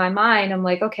back of my mind, I'm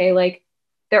like, okay, like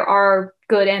there are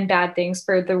good and bad things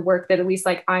for the work that at least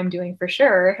like I'm doing for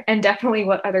sure, and definitely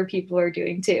what other people are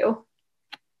doing too.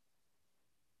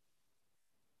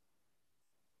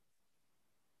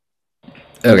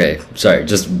 Okay, sorry,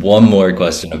 just one more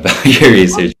question about your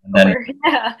research, and then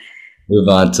Yeah. move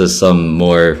on to some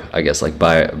more, I guess, like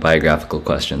biographical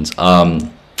questions.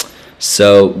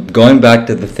 So going back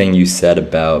to the thing you said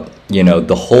about, you know,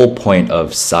 the whole point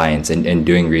of science and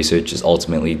doing research is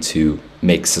ultimately to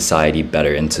make society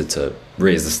better and to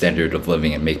raise the standard of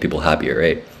living and make people happier,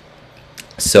 right?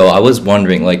 So I was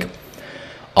wondering, like,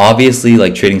 obviously,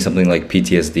 like treating something like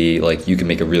PTSD, like you can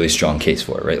make a really strong case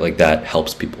for it, right? Like that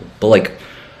helps people. But like,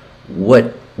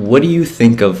 what do you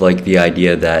think of like the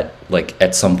idea that like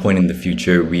at some point in the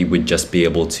future we would just be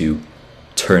able to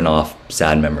turn off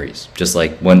sad memories? Just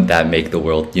like wouldn't that make the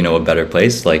world, you know, a better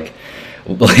place? Like,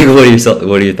 like what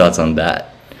are your thoughts on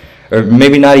that? Or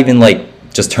maybe not even like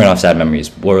just turn off sad memories,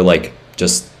 or like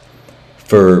just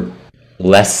for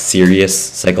less serious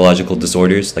psychological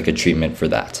disorders, like a treatment for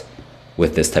that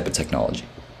with this type of technology.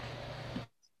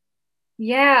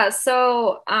 Yeah.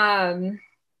 So,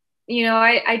 you know,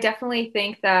 I definitely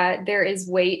think that there is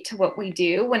weight to what we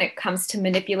do when it comes to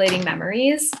manipulating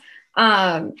memories.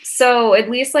 So at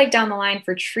least like down the line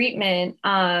for treatment,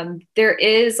 there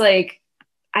is like,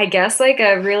 I guess like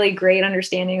a really great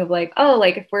understanding of like, oh,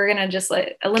 like if we're gonna just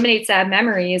like eliminate sad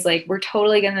memories, like we're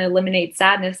totally gonna eliminate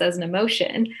sadness as an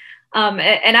emotion.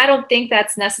 And I don't think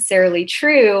that's necessarily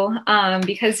true,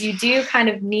 because you do kind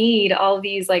of need all of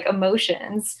these like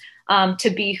emotions, to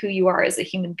be who you are as a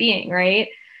human being, right?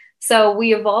 So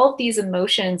we evolve these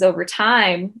emotions over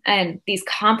time and these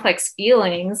complex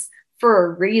feelings for a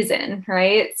reason,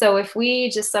 right? So if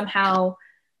we just somehow,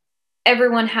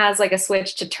 everyone has like a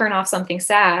switch to turn off something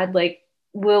sad, like,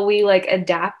 will we like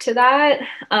adapt to that?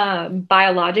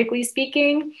 Biologically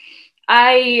speaking,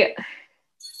 I,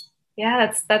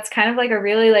 yeah, that's kind of like a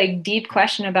really like deep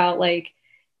question about like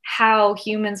how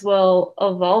humans will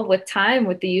evolve with time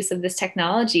with the use of this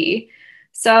technology.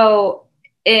 So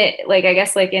it, like, I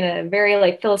guess like in a very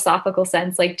like philosophical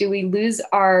sense, like, do we lose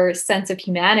our sense of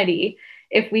humanity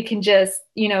if we can just,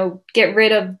 you know, get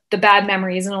rid of the bad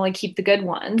memories and only keep the good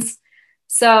ones?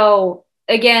 So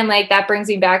again, like that brings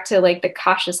me back to like the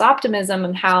cautious optimism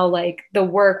and how like the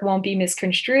work won't be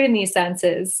misconstrued in these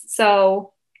senses.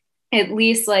 So at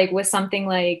least like with something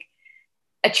like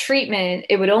a treatment,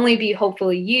 it would only be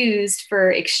hopefully used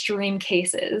for extreme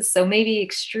cases. So maybe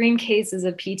extreme cases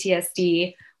of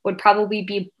PTSD would probably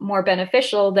be more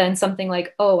beneficial than something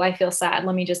like, oh, I feel sad,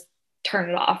 let me just turn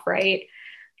it off, right?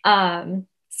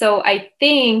 So I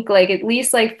think like at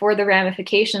least like for the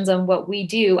ramifications on what we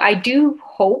do, I do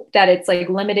hope that it's like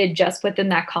limited just within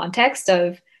that context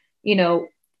of, you know,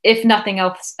 if nothing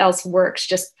else works,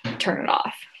 just turn it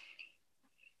off.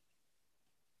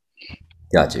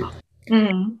 Got you.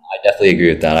 Mm-hmm. I definitely agree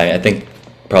with that. I think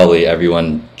probably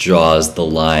everyone draws the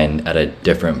line at a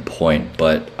different point,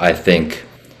 but I think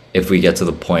if we get to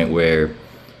the point where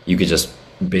you could just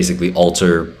basically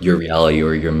alter your reality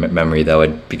or your memory, that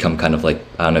would become kind of like,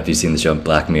 I don't know if you've seen the show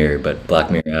Black Mirror, but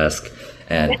Black Mirror-esque.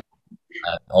 And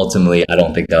ultimately, I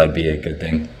don't think that would be a good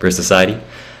thing for society.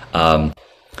 Um,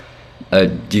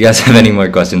 do you guys have any more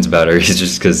questions about it, or is it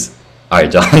just because? All right,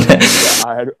 John.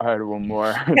 I had one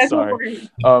more. Yeah, Sorry.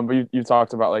 But you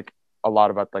talked about like a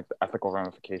lot about like the ethical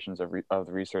ramifications of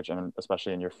the research, and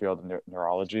especially in your field of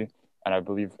neurology. And I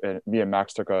believe me and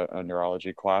Max took a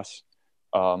neurology class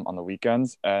on the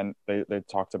weekends, and they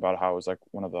talked about how it was like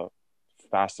one of the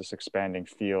fastest expanding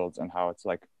fields, and how it's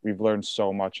like we've learned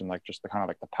so much in like just the kind of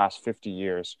like the past 50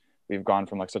 years. We've gone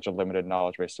from like such a limited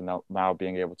knowledge base to now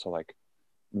being able to like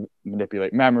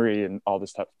manipulate memory and all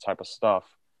this type of stuff.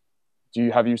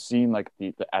 Have you seen like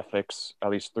the ethics,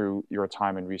 at least through your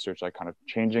time in research, like kind of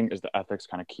changing? Is the ethics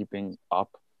kind of keeping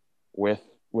up with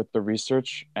the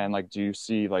research? And like, do you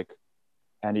see like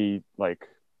any like,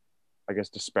 I guess,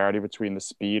 disparity between the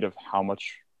speed of how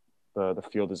much the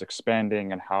field is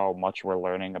expanding and how much we're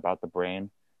learning about the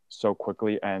brain so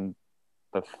quickly, and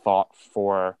the thought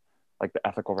for like the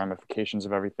ethical ramifications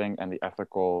of everything, and the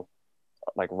ethical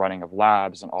like running of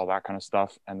labs and all that kind of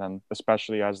stuff? And then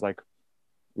especially as like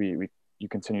we you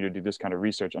continue to do this kind of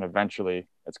research, and eventually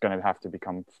it's going to have to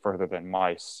become further than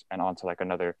mice and onto like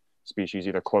another species,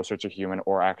 either closer to human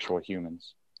or actual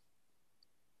humans.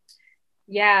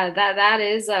 Yeah, that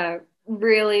is a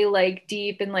really like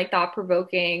deep and like thought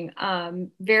provoking,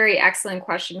 very excellent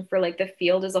question for like the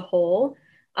field as a whole.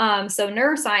 So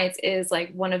neuroscience is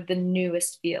like one of the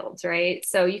newest fields, right?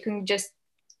 So you can just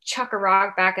chuck a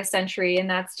rock back a century, and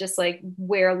that's just like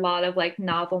where a lot of like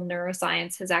novel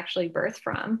neuroscience has actually birthed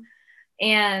from.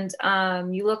 And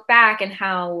you look back and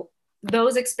how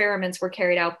those experiments were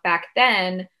carried out back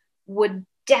then would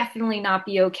definitely not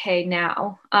be okay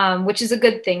now, which is a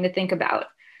good thing to think about.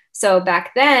 So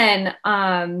back then,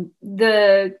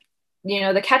 the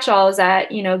catch-all is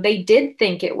that, you know, they did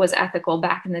think it was ethical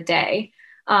back in the day,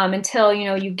 until, you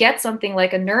know, you get something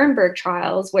like a Nuremberg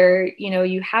trials where, you know,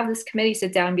 you have this committee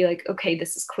sit down and be like, okay,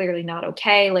 this is clearly not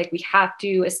okay. Like, we have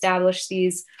to establish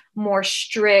these more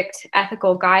strict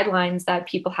ethical guidelines that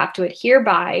people have to adhere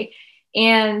by.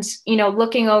 And, you know,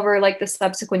 looking over like the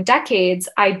subsequent decades,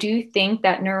 I do think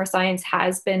that neuroscience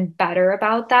has been better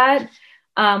about that,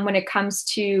 when it comes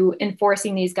to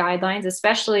enforcing these guidelines,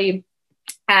 especially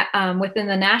at, within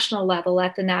the national level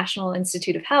at the National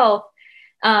Institute of Health,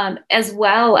 as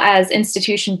well as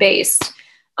institution based.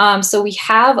 So we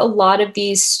have a lot of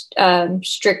these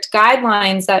strict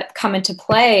guidelines that come into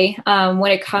play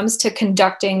when it comes to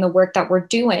conducting the work that we're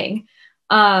doing.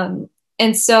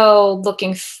 And so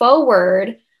looking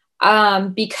forward,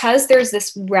 because there's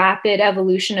this rapid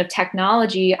evolution of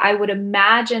technology, I would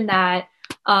imagine that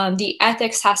the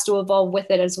ethics has to evolve with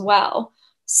it as well.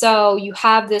 So you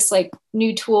have this like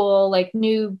new tool, like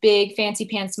new big fancy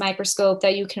pants microscope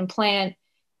that you can plant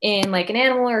in like an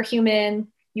animal or human.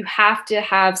 You have to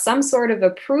have some sort of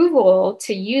approval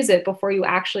to use it before you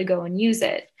actually go and use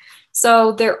it.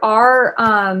 So there are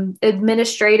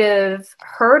administrative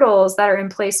hurdles that are in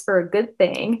place for a good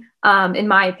thing, in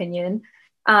my opinion,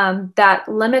 that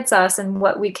limits us and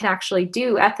what we can actually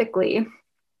do ethically.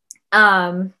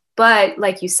 But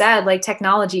like you said, like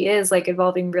technology is like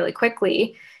evolving really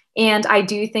quickly. And I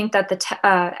do think that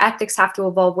the ethics have to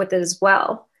evolve with it as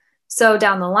well. So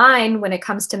down the line, when it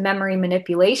comes to memory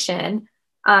manipulation,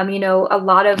 a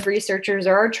lot of researchers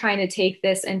are trying to take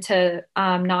this into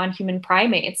non-human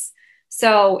primates.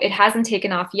 So it hasn't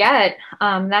taken off yet.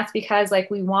 That's because like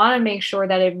we want to make sure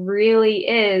that it really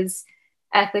is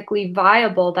ethically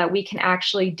viable that we can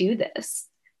actually do this.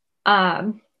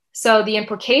 So the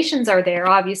implications are there,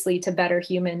 obviously, to better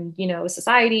human,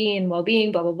 society and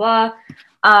well-being, blah, blah,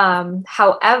 blah.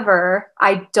 However,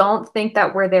 I don't think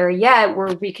that we're there yet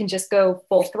where we can just go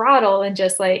full throttle and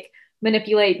just like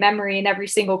manipulate memory in every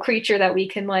single creature that we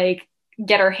can like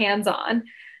get our hands on.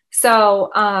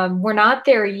 So we're not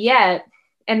there yet.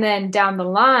 And then down the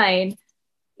line,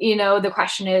 the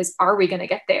question is, are we going to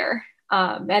get there?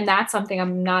 And that's something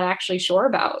I'm not actually sure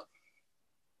about.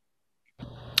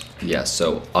 Yeah,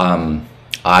 so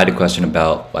I had a question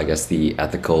about, I guess, the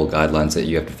ethical guidelines that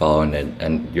you have to follow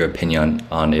and your opinion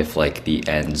on if like the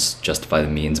ends justify the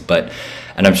means. But,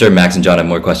 and I'm sure Max and John have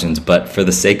more questions, but for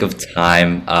the sake of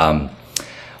time,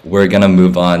 we're gonna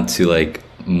move on to like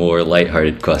more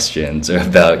lighthearted questions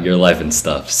about your life and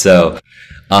stuff. So,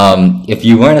 if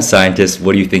you weren't a scientist,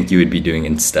 what do you think you would be doing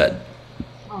instead?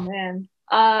 Oh man.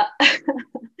 I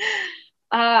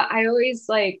always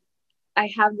like I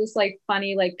have this like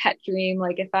funny like pet dream.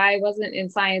 Like if I wasn't in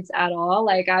science at all,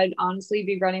 like I'd honestly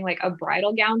be running like a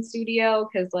bridal gown studio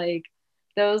because like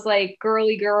those like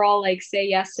girly girl like say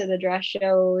yes to the dress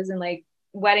shows and like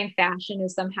wedding fashion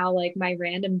is somehow like my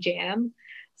random jam.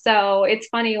 So it's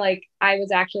funny, like I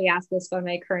was actually asked this by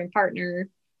my current partner,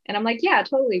 and I'm like, yeah,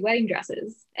 totally, wedding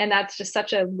dresses. And that's just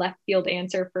such a left field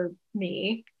answer for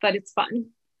me, but it's fun.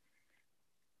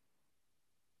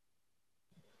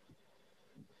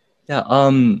 Yeah.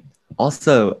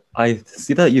 Also, I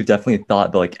see that you've definitely thought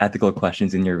about like ethical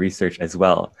questions in your research as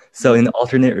well. So, in an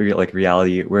alternate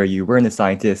reality where you weren't a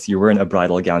scientist, you weren't a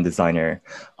bridal gown designer,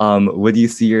 would you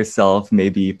see yourself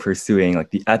maybe pursuing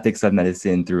like the ethics of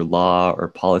medicine through law or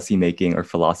policy making or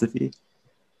philosophy?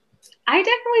 I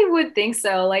definitely would think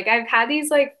so. Like I've had these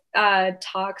like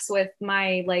talks with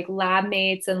my like lab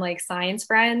mates and like science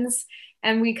friends,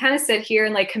 and we kind of sit here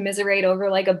and like commiserate over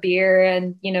like a beer,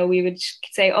 and we would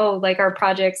say, oh, like our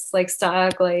projects like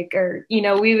suck, like, or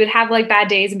we would have like bad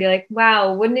days and be like,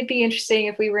 wow, wouldn't it be interesting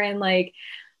if we were in like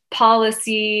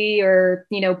policy or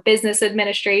business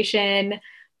administration.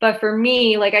 But for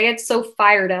me, like I get so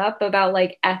fired up about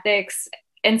like ethics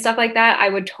and stuff like that, I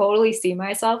would totally see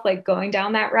myself like going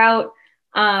down that route.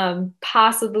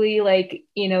 Possibly like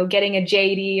getting a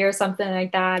JD or something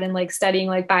like that and like studying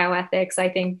like bioethics. I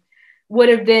think would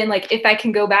have been like, if I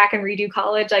can go back and redo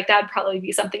college, like that'd probably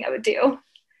be something I would do.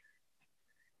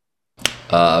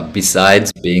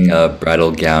 Besides being a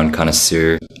bridal gown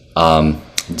connoisseur,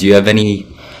 do you have any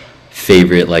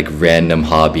favorite like random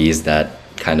hobbies that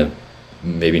kind of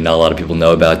maybe not a lot of people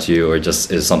know about you, or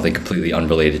just is something completely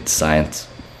unrelated to science?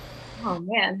 Oh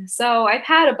man. So I've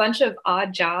had a bunch of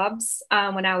odd jobs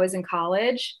when I was in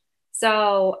college.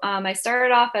 So I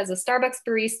started off as a Starbucks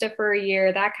barista for a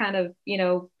year. That kind of,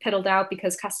 piddled out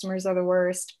because customers are the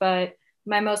worst. But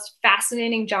my most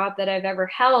fascinating job that I've ever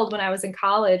held when I was in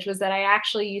college was that I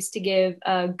actually used to give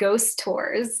ghost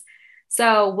tours.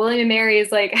 So William and Mary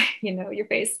is like, your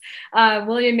face.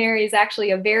 William and Mary is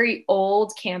actually a very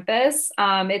old campus.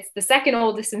 It's the second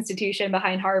oldest institution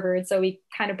behind Harvard. So we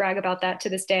kind of brag about that to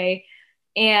this day,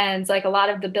 and like a lot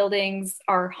of the buildings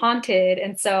are haunted,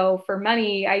 and so for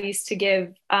money I used to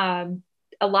give a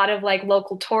lot of like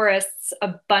local tourists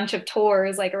a bunch of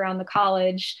tours like around the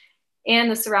college and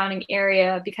the surrounding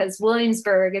area because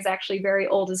Williamsburg is actually very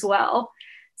old as well.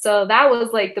 So that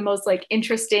was like the most like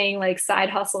interesting like side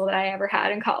hustle that I ever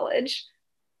had in college.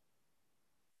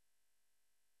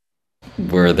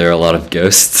 Were there a lot of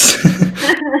ghosts?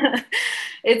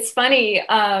 It's funny.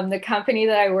 The company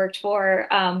that I worked for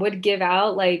would give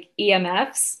out like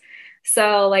EMFs.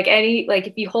 So like any like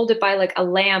if you hold it by like a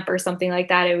lamp or something like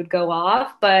that, it would go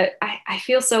off. But I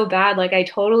feel so bad. Like I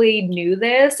totally knew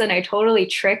this and I totally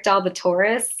tricked all the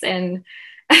tourists, and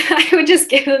I would just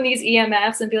give them these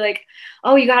EMFs and be like,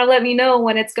 oh, you gotta let me know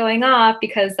when it's going off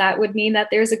because that would mean that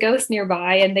there's a ghost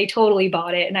nearby, and they totally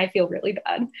bought it and I feel really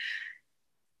bad.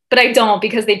 But I don't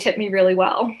because they tip me really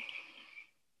well.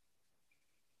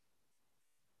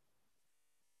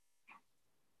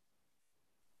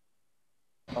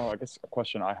 I guess a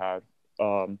question I had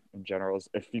in general is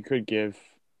if you could give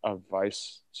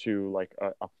advice to like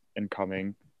a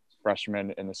incoming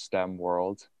freshman in the STEM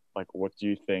world, like what do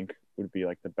you think would be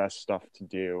like the best stuff to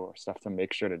do or stuff to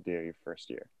make sure to do your first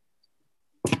year?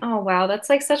 Oh, wow. That's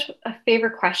like such a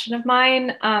favorite question of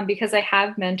mine because I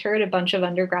have mentored a bunch of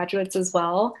undergraduates as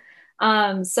well.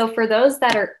 So for those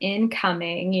that are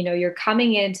incoming, you're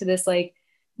coming into this like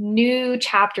new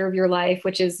chapter of your life,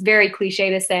 which is very cliche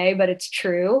to say, but it's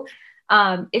true.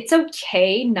 It's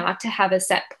okay not to have a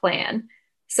set plan.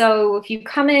 So if you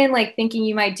come in like thinking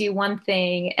you might do one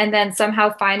thing and then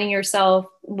somehow finding yourself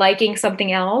liking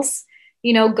something else,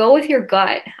 go with your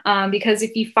gut. Because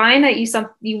if you find that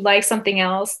you like something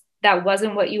else that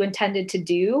wasn't what you intended to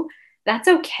do, that's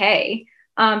okay.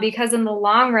 Because in the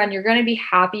long run, you're going to be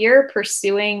happier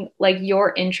pursuing like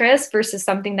your interests versus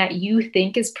something that you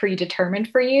think is predetermined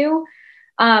for you.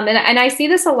 And I see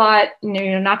this a lot,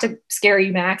 not to scare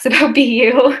you, Max, about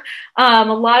BU. A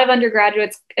lot of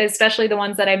undergraduates, especially the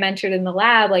ones that I mentored in the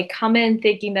lab, like come in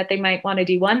thinking that they might want to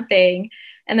do one thing.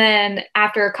 And then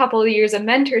after a couple of years of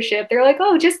mentorship, they're like,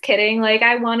 oh, just kidding. Like,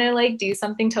 I want to like do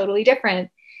something totally different.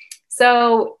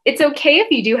 So it's okay if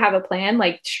you do have a plan,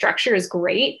 like structure is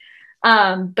great.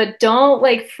 But don't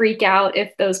like freak out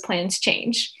if those plans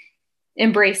change.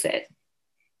 Embrace it.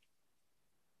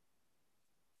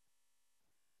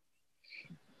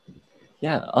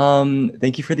 Yeah,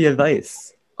 thank you for the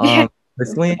advice.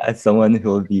 Personally, as someone who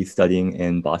will be studying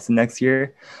in Boston next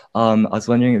year, I was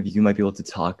wondering if you might be able to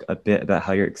talk a bit about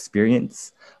how your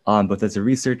experience, both as a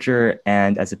researcher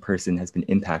and as a person, has been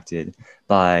impacted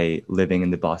by living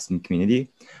in the Boston community,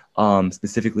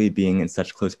 specifically being in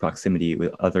such close proximity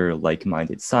with other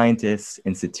like-minded scientists,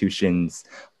 institutions,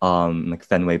 like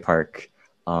Fenway Park,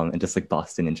 and just like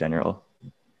Boston in general.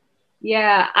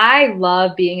 Yeah, I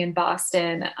love being in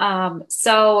Boston.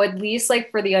 So at least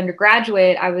like for the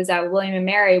undergraduate, I was at William and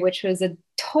Mary, which was a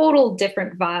total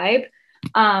different vibe.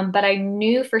 But I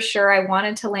knew for sure I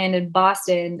wanted to land in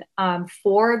Boston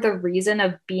for the reason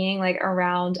of being like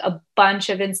around a bunch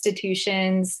of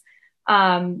institutions,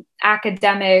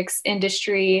 academics,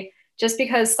 industry, just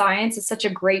because science is such a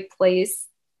great place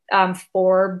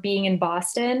for being in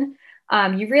Boston.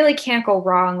 You really can't go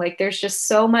wrong. Like there's just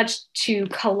so much to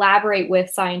collaborate with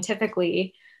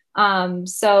scientifically.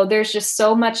 So there's just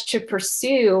so much to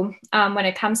pursue when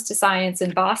it comes to science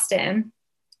in Boston.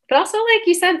 But also, like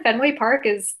you said, Fenway Park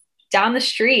is down the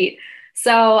street.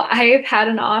 So I've had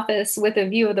an office with a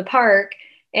view of the park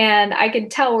and I can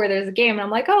tell where there's a game. And I'm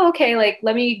like, oh, okay, like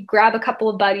let me grab a couple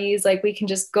of buddies. Like we can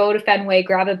just go to Fenway,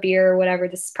 grab a beer or whatever.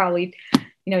 This is probably,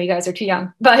 you guys are too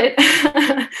young, but,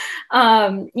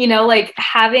 like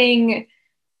having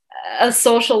a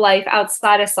social life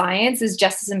outside of science is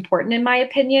just as important in my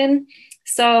opinion.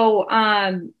 So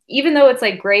even though it's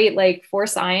like great, like for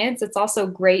science, it's also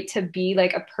great to be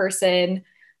like a person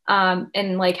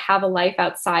and like have a life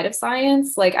outside of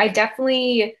science. Like I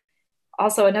definitely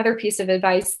also another piece of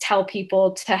advice, tell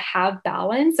people to have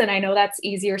balance. And I know that's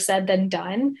easier said than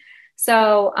done.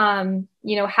 So,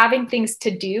 having things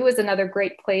to do is another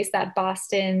great place that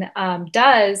Boston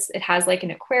does. It has like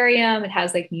an aquarium, it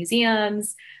has like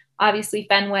museums, obviously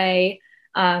Fenway.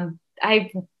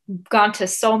 I've gone to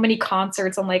so many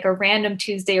concerts on like a random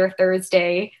Tuesday or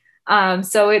Thursday.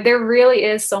 So there really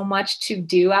is so much to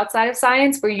do outside of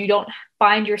science where you don't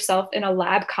find yourself in a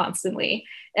lab constantly.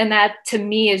 And that to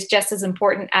me is just as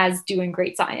important as doing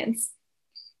great science.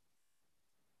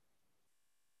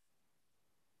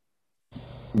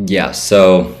 Yeah,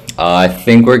 so I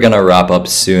think we're gonna wrap up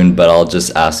soon, but I'll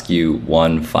just ask you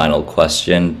one final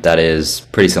question that is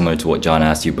pretty similar to what John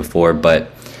asked you before. But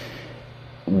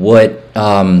what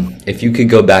if you could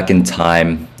go back in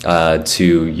time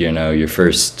to your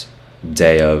first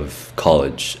day of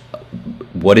college?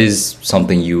 What is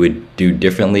something you would do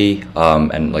differently,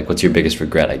 and like what's your biggest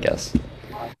regret, I guess?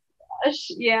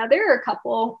 Gosh, yeah, there are a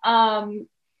couple.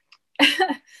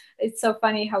 It's so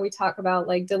funny how we talk about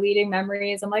like deleting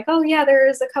memories. I'm like, oh yeah,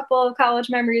 there's a couple of college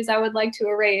memories I would like to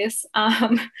erase.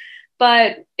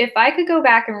 But if I could go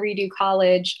back and redo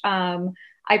college,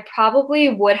 I probably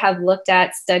would have looked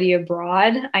at study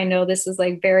abroad. I know this is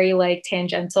like very like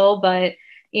tangential, but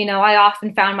I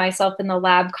often found myself in the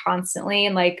lab constantly.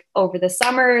 And like over the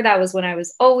summer, that was when I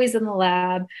was always in the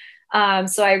lab.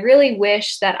 So I really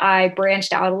wish that I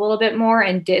branched out a little bit more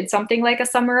and did something like a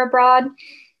summer abroad,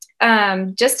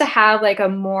 just to have like a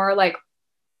more like,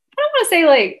 I don't want to say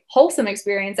like wholesome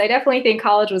experience. I definitely think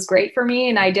college was great for me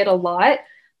and I did a lot.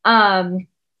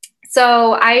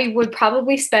 So I would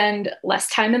probably spend less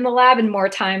time in the lab and more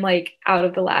time like out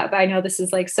of the lab. I know this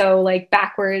is like so like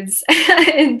backwards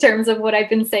in terms of what I've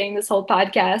been saying this whole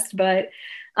podcast, but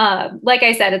like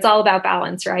I said, it's all about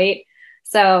balance, right?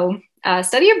 So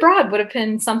study abroad would have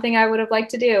been something I would have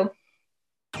liked to do.